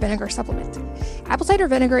apple cider vinegar supplement. Apple cider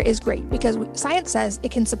vinegar is great because science says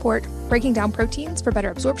it can support breaking down proteins for better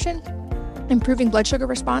absorption, improving blood sugar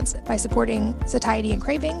response by supporting satiety and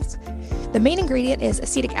cravings. The main ingredient is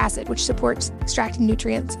acetic acid, which supports extracting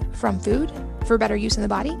nutrients from food for better use in the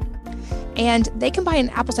body. And they combine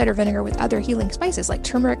apple cider vinegar with other healing spices like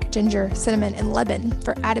turmeric, ginger, cinnamon, and lemon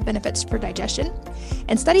for added benefits for digestion.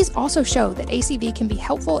 And studies also show that ACV can be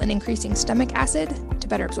helpful in increasing stomach acid to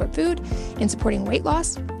better absorb food, in supporting weight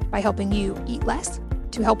loss by helping you eat less,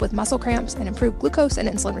 to help with muscle cramps and improve glucose and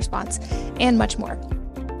insulin response, and much more.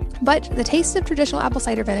 But the taste of traditional apple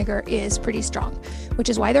cider vinegar is pretty strong, which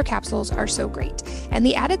is why their capsules are so great. And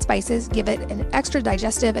the added spices give it an extra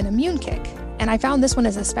digestive and immune kick. And I found this one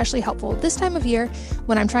is especially helpful this time of year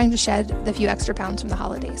when I'm trying to shed the few extra pounds from the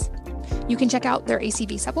holidays. You can check out their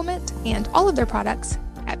ACV supplement and all of their products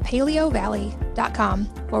at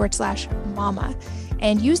paleovalley.com/mama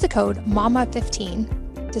and use the code MAMA15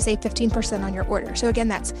 to save 15% on your order. So again,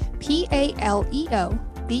 that's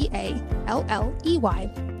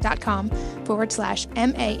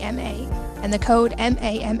paleovalley.com/MAMA and the code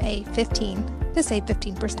MAMA15 to save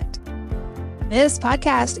 15%. This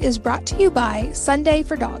podcast is brought to you by Sunday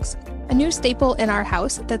for Dogs, a new staple in our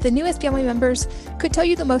house that the newest family members could tell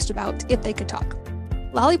you the most about if they could talk.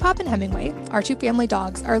 Lollipop and Hemingway, our two family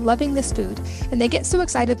dogs, are loving this food, and they get so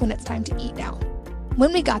excited when it's time to eat now.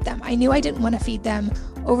 When we got them, I knew I didn't want to feed them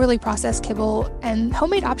overly processed kibble, and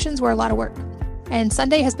homemade options were a lot of work. And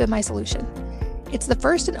Sunday has been my solution. It's the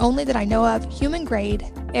first and only that I know of human-grade,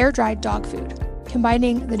 air-dried dog food,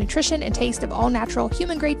 combining the nutrition and taste of all-natural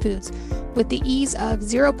human-grade foods with the ease of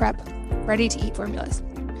zero prep, ready-to-eat formulas.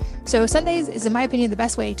 So Sundays is, in my opinion, the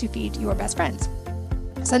best way to feed your best friends.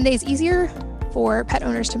 Sundays easier for pet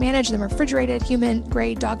owners to manage than refrigerated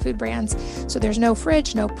human-grade dog food brands, so there's no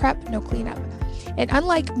fridge, no prep, no cleanup. And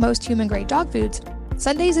unlike most human-grade dog foods,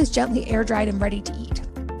 Sundays is gently air-dried and ready to eat,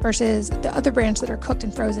 versus the other brands that are cooked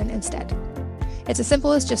and frozen instead. It's as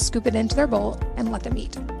simple as just scoop it into their bowl and let them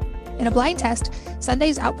eat. In a blind test,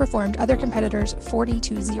 Sundays outperformed other competitors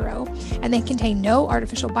 40-0, and they contain no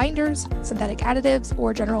artificial binders, synthetic additives,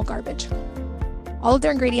 or general garbage. All of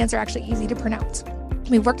their ingredients are actually easy to pronounce.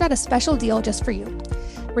 We've worked out a special deal just for you.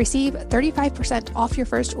 Receive 35% off your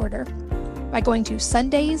first order by going to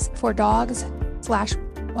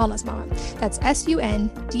sundaysfordogs/wellnessmama. That's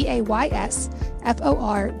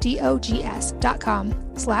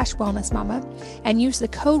sundaysfordogs.com/wellnessmama and use the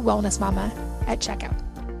code wellnessmama at checkout.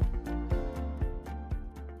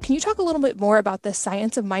 Can you talk a little bit more about the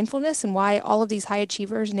science of mindfulness and why all of these high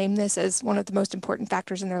achievers name this as one of the most important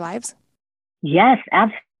factors in their lives? Yes,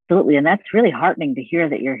 absolutely. And that's really heartening to hear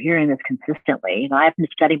that you're hearing this consistently. I happen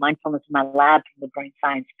to study mindfulness in my lab from the brain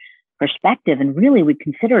science perspective, and really we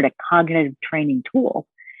consider it a cognitive training tool.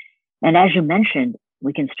 And as you mentioned,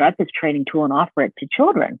 we can start this training tool and offer it to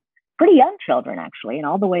children, pretty young children actually, and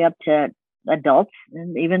all the way up to adults.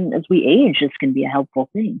 And even as we age, this can be a helpful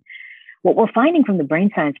thing. What we're finding from the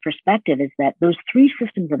brain science perspective is that those three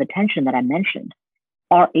systems of attention that I mentioned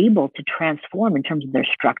are able to transform in terms of their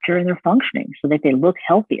structure and their functioning so that they look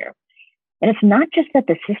healthier. And it's not just that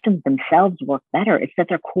the systems themselves work better, it's that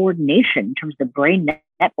their coordination in terms of the brain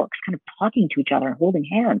networks kind of talking to each other and holding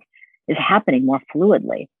hands is happening more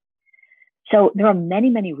fluidly. So there are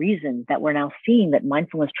many, many reasons that we're now seeing that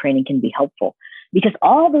mindfulness training can be helpful, because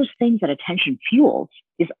all those things that attention fuels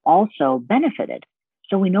is also benefited.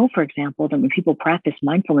 So we know, for example, that when people practice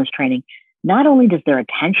mindfulness training, not only does their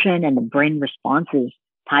attention and the brain responses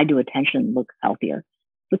tied to attention look healthier,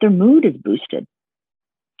 but their mood is boosted.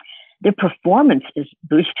 Their performance is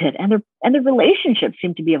boosted, and their relationships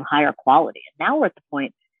seem to be of higher quality. And now we're at the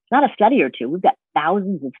point, it's not a study or two, we've got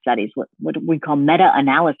thousands of studies, what we call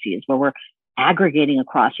meta-analyses, where we're aggregating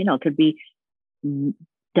across, it could be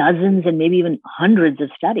dozens and maybe even hundreds of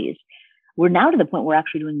studies. We're now to the point where we're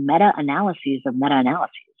actually doing meta-analyses of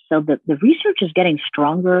meta-analyses. So the research is getting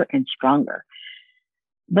stronger and stronger.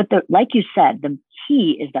 But like you said, the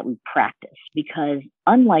key is that we practice, because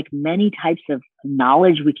unlike many types of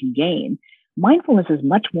knowledge we can gain, mindfulness is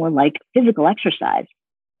much more like physical exercise.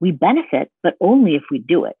 We benefit, but only if we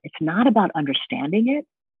do it. It's not about understanding it.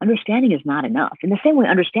 Understanding is not enough. In the same way,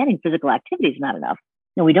 understanding physical activity is not enough.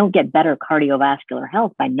 We don't get better cardiovascular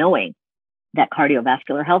health by knowing that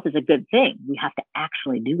cardiovascular health is a good thing. We have to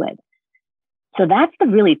actually do it. So that's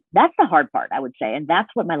the hard part, I would say. And that's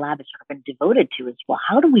what my lab has sort of been devoted to is, well,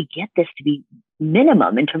 how do we get this to be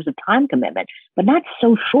minimum in terms of time commitment, but not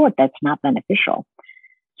so short that's not beneficial.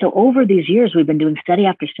 So over these years, we've been doing study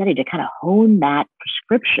after study to kind of hone that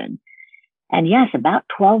prescription. And yes, about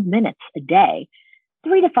 12 minutes a day,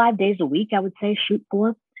 3 to 5 days a week, I would say, shoot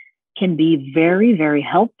for, can be very, very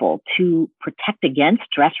helpful to protect against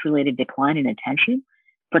stress-related decline in attention,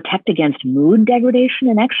 protect against mood degradation,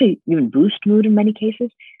 and actually even boost mood in many cases,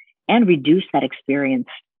 and reduce that experience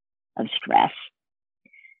of stress.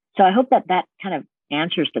 So I hope that that kind of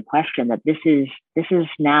answers the question, that this is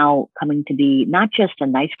now coming to be not just a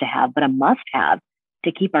nice to have, but a must have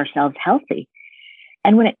to keep ourselves healthy.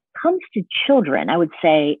 And when it comes to children, I would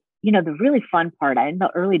say, the really fun part, in the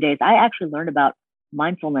early days, I actually learned about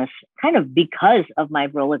mindfulness kind of because of my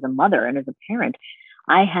role as a mother and as a parent.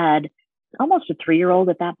 I had almost a 3-year-old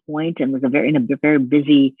at that point and was in a very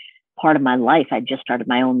busy part of my life. I just started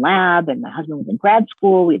my own lab and my husband was in grad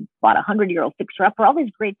school. We bought a 100-year-old fixer-upper, all these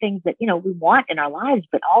great things that, we want in our lives,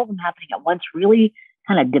 but all of them happening at once really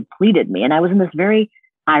kind of depleted me. And I was in this very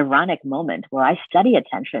ironic moment where I study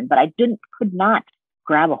attention, but I could not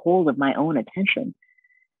grab a hold of my own attention.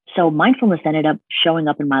 So mindfulness ended up showing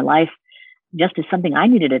up in my life just as something I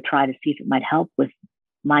needed to try to see if it might help with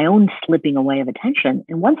my own slipping away of attention.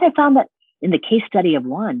 And once I found that in the case study of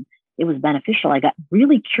one, it was beneficial, I got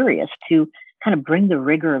really curious to kind of bring the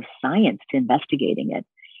rigor of science to investigating it.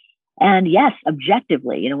 And yes,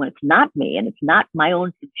 objectively, when it's not me and it's not my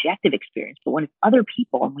own subjective experience, but when it's other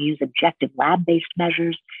people and we use objective lab-based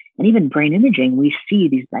measures and even brain imaging, we see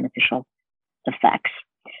these beneficial effects.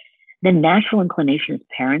 The natural inclination as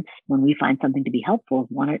parents, when we find something to be helpful,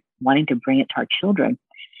 is wanting to bring it to our children.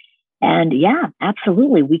 And yeah,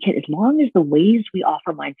 absolutely. We can, as long as the ways we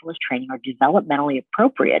offer mindfulness training are developmentally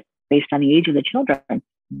appropriate based on the age of the children,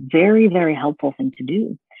 very, very helpful thing to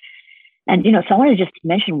do. And, so I want to just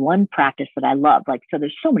mention one practice that I love. So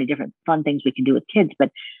there's so many different fun things we can do with kids, but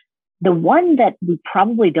the one that we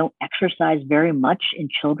probably don't exercise very much in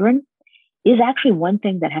children is actually one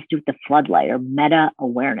thing that has to do with the floodlight or meta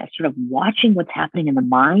awareness, sort of watching what's happening in the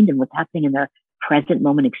mind and what's happening in their present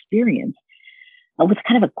moment experience with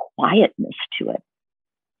kind of a quietness to it.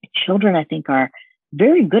 Children, I think, are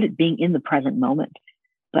very good at being in the present moment,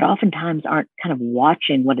 but oftentimes aren't kind of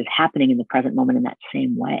watching what is happening in the present moment in that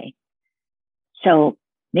same way. So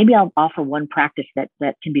maybe I'll offer one practice that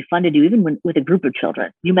can be fun to do even with a group of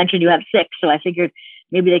children. You mentioned you have 6, so I figured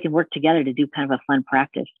maybe they can work together to do kind of a fun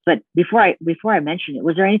practice. But before I mention it,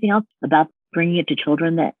 was there anything else about bringing it to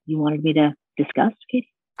children that you wanted me to discuss, Katie?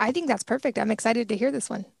 I think that's perfect. I'm excited to hear this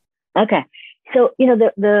one. Okay. So,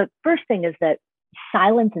 the first thing is that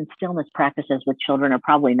silence and stillness practices with children are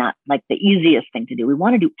probably not like the easiest thing to do. We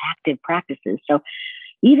want to do active practices. So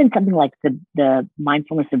even something like the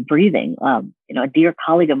mindfulness of breathing, a dear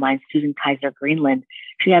colleague of mine, Susan Kaiser Greenland,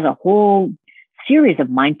 she has a whole series of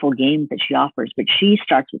mindful games that she offers, but she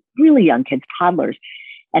starts with really young kids, toddlers.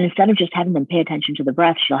 And instead of just having them pay attention to the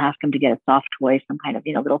breath, she'll ask them to get a soft toy, some kind of,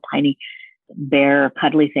 little tiny bear,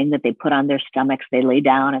 cuddly thing that they put on their stomachs. They lay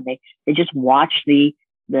down and they just watch the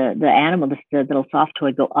animal, the little soft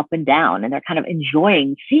toy go up and down. And they're kind of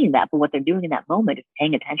enjoying seeing that. But what they're doing in that moment is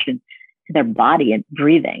paying attention to their body and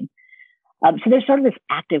breathing. So there's sort of this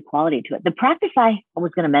active quality to it. The practice I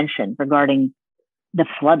was going to mention regarding the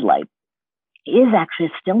floodlight is actually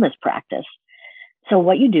a stillness practice. So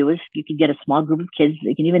what you do is you can get a small group of kids.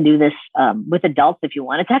 You can even do this with adults if you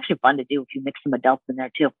want. It's actually fun to do if you mix some adults in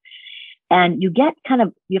there too. And you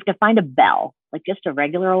have to find a bell, like just a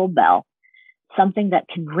regular old bell, something that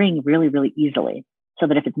can ring really, really easily. So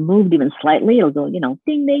that if it's moved even slightly, it'll go,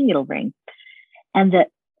 ding, ding, it'll ring. And the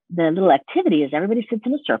little activity is everybody sits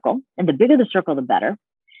in a circle, and the bigger the circle, the better.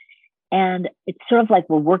 And it's sort of like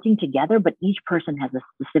we're working together, but each person has a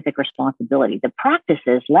specific responsibility. The practice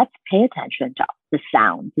is let's pay attention to the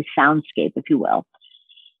soundscape, if you will.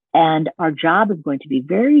 And our job is going to be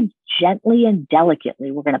very gently and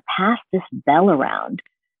delicately, we're going to pass this bell around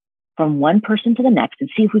from one person to the next and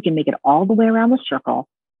see if we can make it all the way around the circle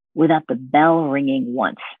without the bell ringing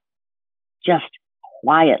once, just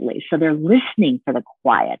quietly. So they're listening for the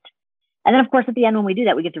quiet. And then, of course, at the end, when we do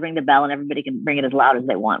that, we get to ring the bell and everybody can ring it as loud as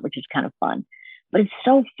they want, which is kind of fun. But it's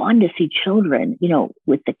so fun to see children,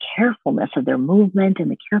 with the carefulness of their movement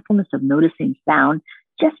and the carefulness of noticing sound,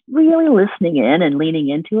 just really listening in and leaning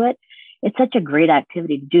into it. It's such a great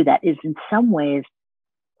activity to do that, is in some ways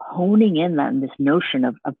honing in on this notion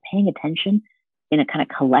of paying attention in a kind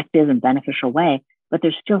of collective and beneficial way, but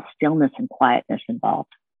there's still stillness and quietness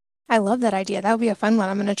involved. I love that idea. That would be a fun one.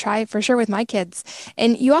 I'm going to try for sure with my kids.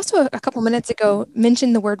 And you also, a couple minutes ago,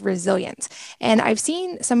 mentioned the word resilience. And I've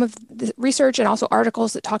seen some of the research and also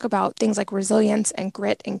articles that talk about things like resilience and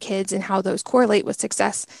grit in kids and how those correlate with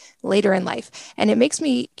success later in life. And it makes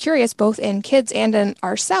me curious, both in kids and in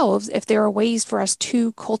ourselves, if there are ways for us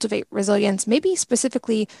to cultivate resilience, maybe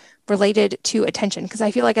specifically related to attention. Because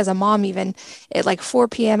I feel like as a mom, even at like 4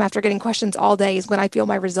 p.m. after getting questions all day is when I feel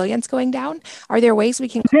my resilience going down. Are there ways we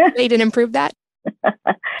can cultivate and improve that?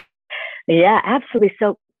 Yeah, absolutely.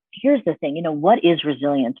 So here's the thing, what is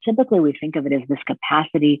resilience? Typically, we think of it as this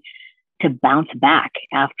capacity to bounce back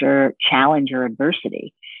after challenge or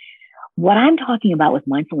adversity. What I'm talking about with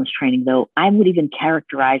mindfulness training, though, I would even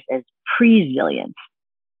characterize as presilience.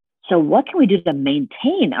 So what can we do to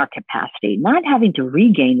maintain our capacity, not having to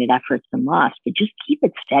regain it after it's been lost, but just keep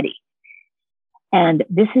it steady? And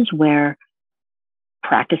this is where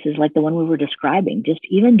practices like the one we were describing, just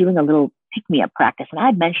even doing a little pick-me-up practice. And I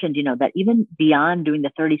had mentioned, that even beyond doing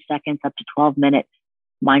the 30 seconds up to 12-minute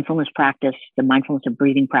mindfulness practice, the mindfulness of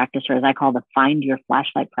breathing practice, or as I call the find your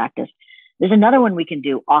flashlight practice, there's another one we can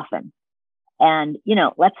do often. And,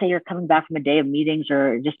 let's say you're coming back from a day of meetings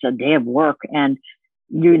or just a day of work, and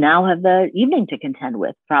you now have the evening to contend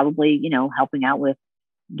with, probably, helping out with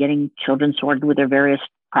getting children sorted with their various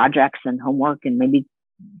projects and homework, and maybe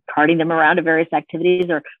carting them around to various activities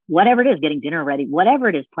or whatever it is, getting dinner ready, whatever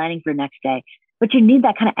it is, planning for the next day. But you need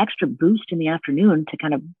that kind of extra boost in the afternoon to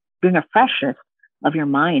kind of bring a freshness of your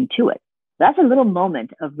mind to it. So that's a little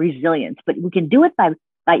moment of resilience, but we can do it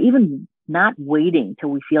by even not waiting till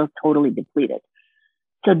we feel totally depleted.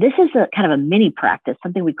 So this is a kind of a mini practice,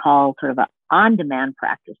 something we call sort of an on-demand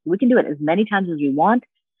practice. We can do it as many times as we want.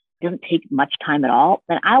 It doesn't take much time at all.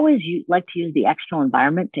 And I always like to use the external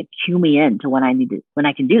environment to cue me in to when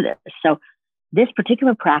I can do this. So this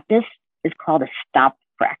particular practice is called a stop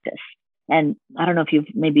practice. And I don't know if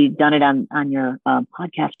you've maybe done it on your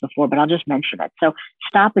podcast before, but I'll just mention it. So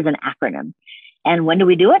STOP is an acronym. And when do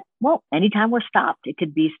we do it? Well, anytime we're stopped. It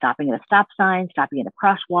could be stopping at a stop sign, stopping at a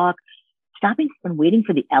crosswalk, stopping and waiting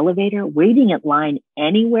for the elevator, waiting at line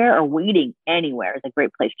anywhere, or waiting anywhere is a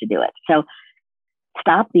great place to do it. So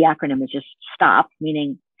STOP, the acronym is just STOP,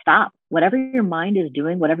 meaning stop. Whatever your mind is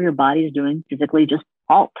doing, whatever your body is doing physically, just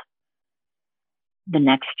halt. The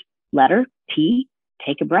next letter, T,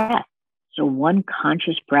 take a breath. So one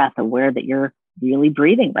conscious breath, aware that you're really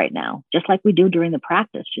breathing right now, just like we do during the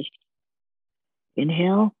practice. Just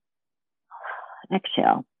inhale,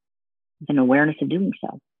 exhale, with an awareness of doing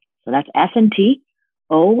so. So that's S and T.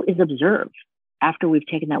 O is observe. After we've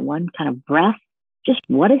taken that one kind of breath, just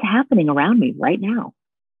what is happening around me right now,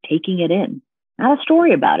 taking it in. Not a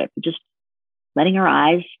story about it, but just letting our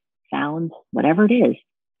eyes, sounds, whatever it is,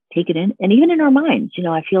 take it in. And even in our minds,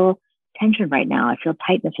 I feel tension right now. I feel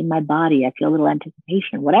tightness in my body. I feel a little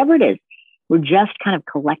anticipation, whatever it is. We're just kind of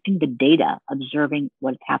collecting the data, observing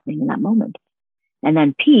what's happening in that moment. And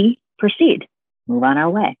then P, proceed, move on our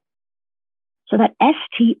way. So that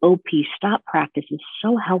STOP, stop practice, is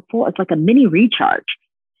so helpful. It's like a mini recharge.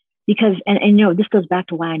 Because, and this goes back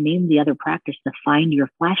to why I named the other practice the find your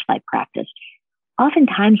flashlight practice.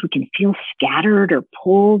 Oftentimes we can feel scattered or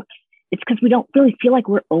pulled. It's because we don't really feel like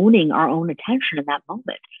we're owning our own attention in that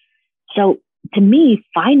moment. So to me,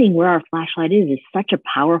 finding where our flashlight is such a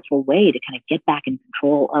powerful way to kind of get back in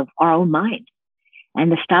control of our own mind.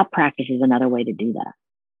 And the stop practice is another way to do that.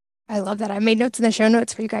 I love that. I made notes in the show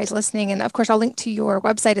notes for you guys listening. And of course, I'll link to your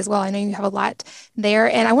website as well. I know you have a lot there.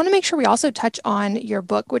 And I want to make sure we also touch on your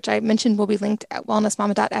book, which I mentioned will be linked at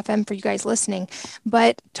wellnessmama.fm for you guys listening.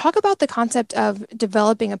 But talk about the concept of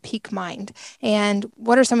developing a peak mind and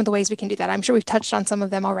what are some of the ways we can do that? I'm sure we've touched on some of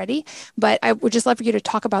them already, but I would just love for you to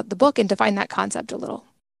talk about the book and define that concept a little.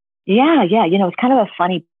 Yeah. It's kind of a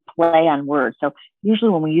funny play on words. So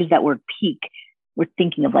usually when we use that word peak, we're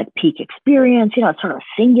thinking of like peak experience, it's sort of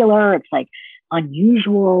singular. It's like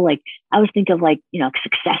unusual. Like I always think of like,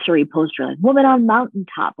 successory poster, like woman on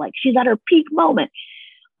mountaintop, like she's at her peak moment.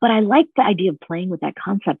 But I like the idea of playing with that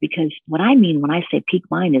concept because what I mean when I say peak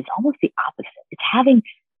mind is almost the opposite. It's having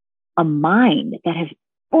a mind that has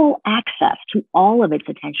full access to all of its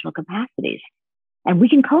attentional capacities. And we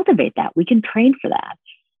can cultivate that. We can train for that.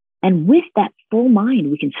 And with that full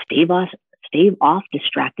mind, we can stave off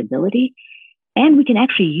distractibility. And we can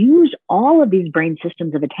actually use all of these brain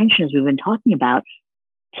systems of attention, as we've been talking about,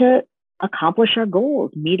 to accomplish our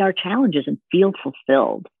goals, meet our challenges, and feel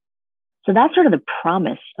fulfilled. So that's sort of the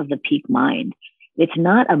promise of the peak mind. It's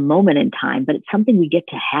not a moment in time, but it's something we get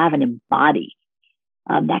to have and embody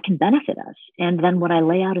that can benefit us. And then what I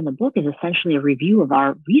lay out in the book is essentially a review of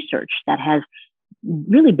our research that has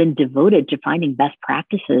really been devoted to finding best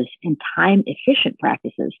practices and time efficient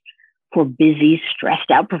practices for busy,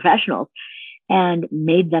 stressed out professionals and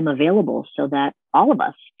made them available so that all of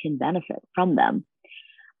us can benefit from them.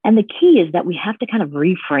 And the key is that we have to kind of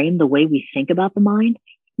reframe the way we think about the mind.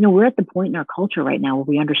 We're at the point in our culture right now where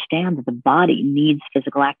we understand that the body needs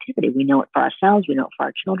physical activity. We know it for ourselves, we know it for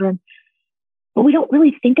our children, but we don't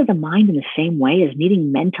really think of the mind in the same way as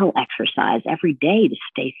needing mental exercise every day to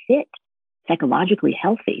stay fit, psychologically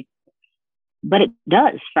healthy. But it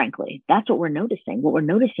does, frankly. That's what we're noticing. What we're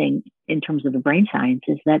noticing in terms of the brain science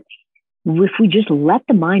is that if we just let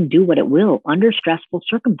the mind do what it will under stressful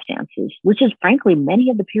circumstances, which is frankly many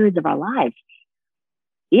of the periods of our lives,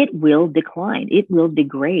 it will decline, it will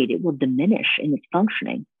degrade, it will diminish in its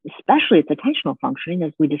functioning, especially its attentional functioning,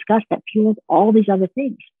 as we discussed, that fuels all these other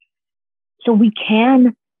things. So we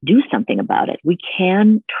can do something about it. We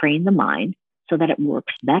can train the mind so that it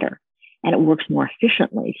works better and it works more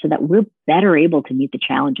efficiently so that we're better able to meet the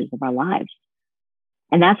challenges of our lives.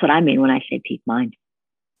 And that's what I mean when I say peak mind.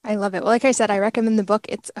 I love it. Well, like I said, I recommend the book.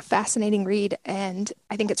 It's a fascinating read, and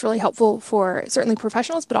I think it's really helpful for certainly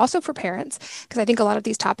professionals, but also for parents, because I think a lot of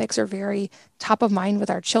these topics are very top of mind with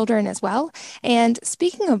our children as well. And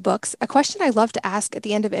speaking of books, a question I love to ask at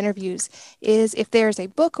the end of interviews is if there's a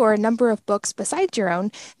book or a number of books besides your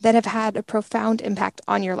own that have had a profound impact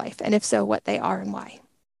on your life, and if so, what they are and why.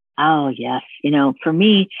 Oh, yes. For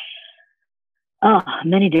me,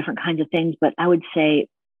 many different kinds of things, but I would say,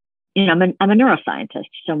 I'm a neuroscientist.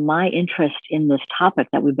 So my interest in this topic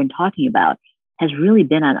that we've been talking about has really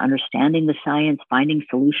been on understanding the science, finding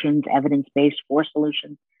solutions, evidence-based for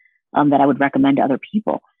solutions that I would recommend to other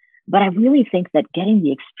people. But I really think that getting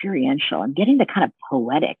the experiential and getting the kind of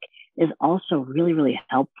poetic is also really, really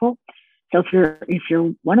helpful. So if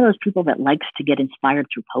you're one of those people that likes to get inspired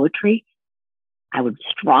through poetry, I would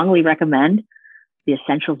strongly recommend The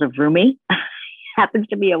Essentials of Rumi. Happens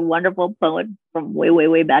to be a wonderful poet from way, way,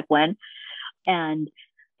 way back when. And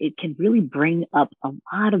it can really bring up a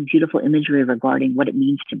lot of beautiful imagery regarding what it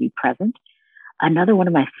means to be present. Another one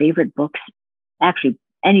of my favorite books, actually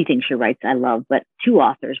anything she writes, I love, but two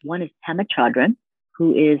authors. One is Pema Chodron,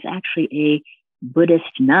 who is actually a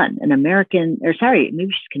Buddhist nun, maybe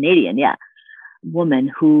she's Canadian,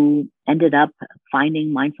 woman who ended up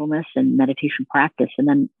finding mindfulness and meditation practice, and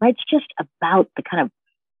then writes just about the kind of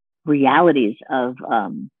realities of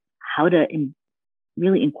how to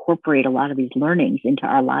really incorporate a lot of these learnings into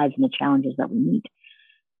our lives and the challenges that we meet.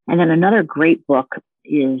 And then another great book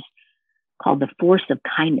is called The Force of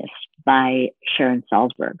Kindness by Sharon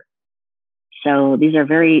Salzberg. So these are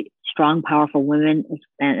very strong, powerful women.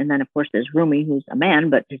 And then, of course, there's Rumi, who's a man,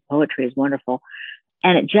 but his poetry is wonderful.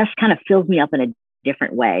 And it just kind of fills me up in a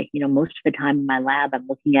different way. Most of the time in my lab, I'm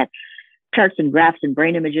looking at charts and graphs and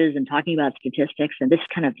brain images and talking about statistics. And this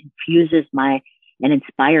kind of infuses and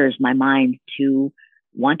inspires my mind to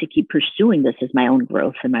want to keep pursuing this as my own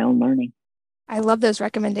growth and my own learning. I love those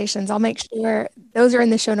recommendations. I'll make sure those are in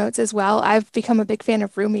the show notes as well. I've become a big fan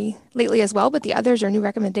of Rumi lately as well, but the others are new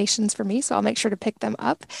recommendations for me, so I'll make sure to pick them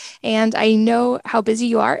up. And I know how busy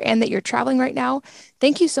you are and that you're traveling right now.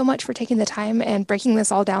 Thank you so much for taking the time and breaking this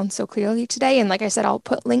all down so clearly today. And like I said, I'll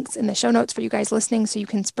put links in the show notes for you guys listening so you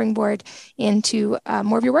can springboard into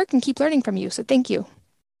more of your work and keep learning from you. So thank you.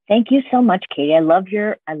 Thank you so much, Katie. I love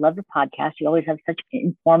your podcast. You always have such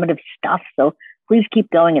informative stuff. So please keep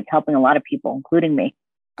going. It's helping a lot of people, including me.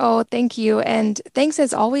 Oh, thank you. And thanks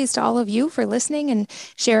as always to all of you for listening and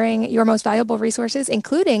sharing your most valuable resources,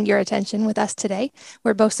 including your attention with us today.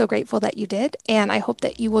 We're both so grateful that you did. And I hope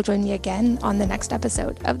that you will join me again on the next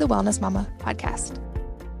episode of the Wellness Mama podcast.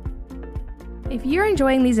 If you're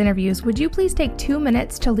enjoying these interviews, would you please take 2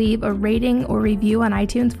 minutes to leave a rating or review on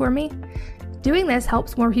iTunes for me? Doing this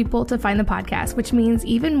helps more people to find the podcast, which means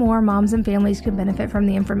even more moms and families can benefit from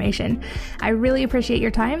the information. I really appreciate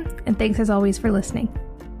your time, and thanks as always for listening.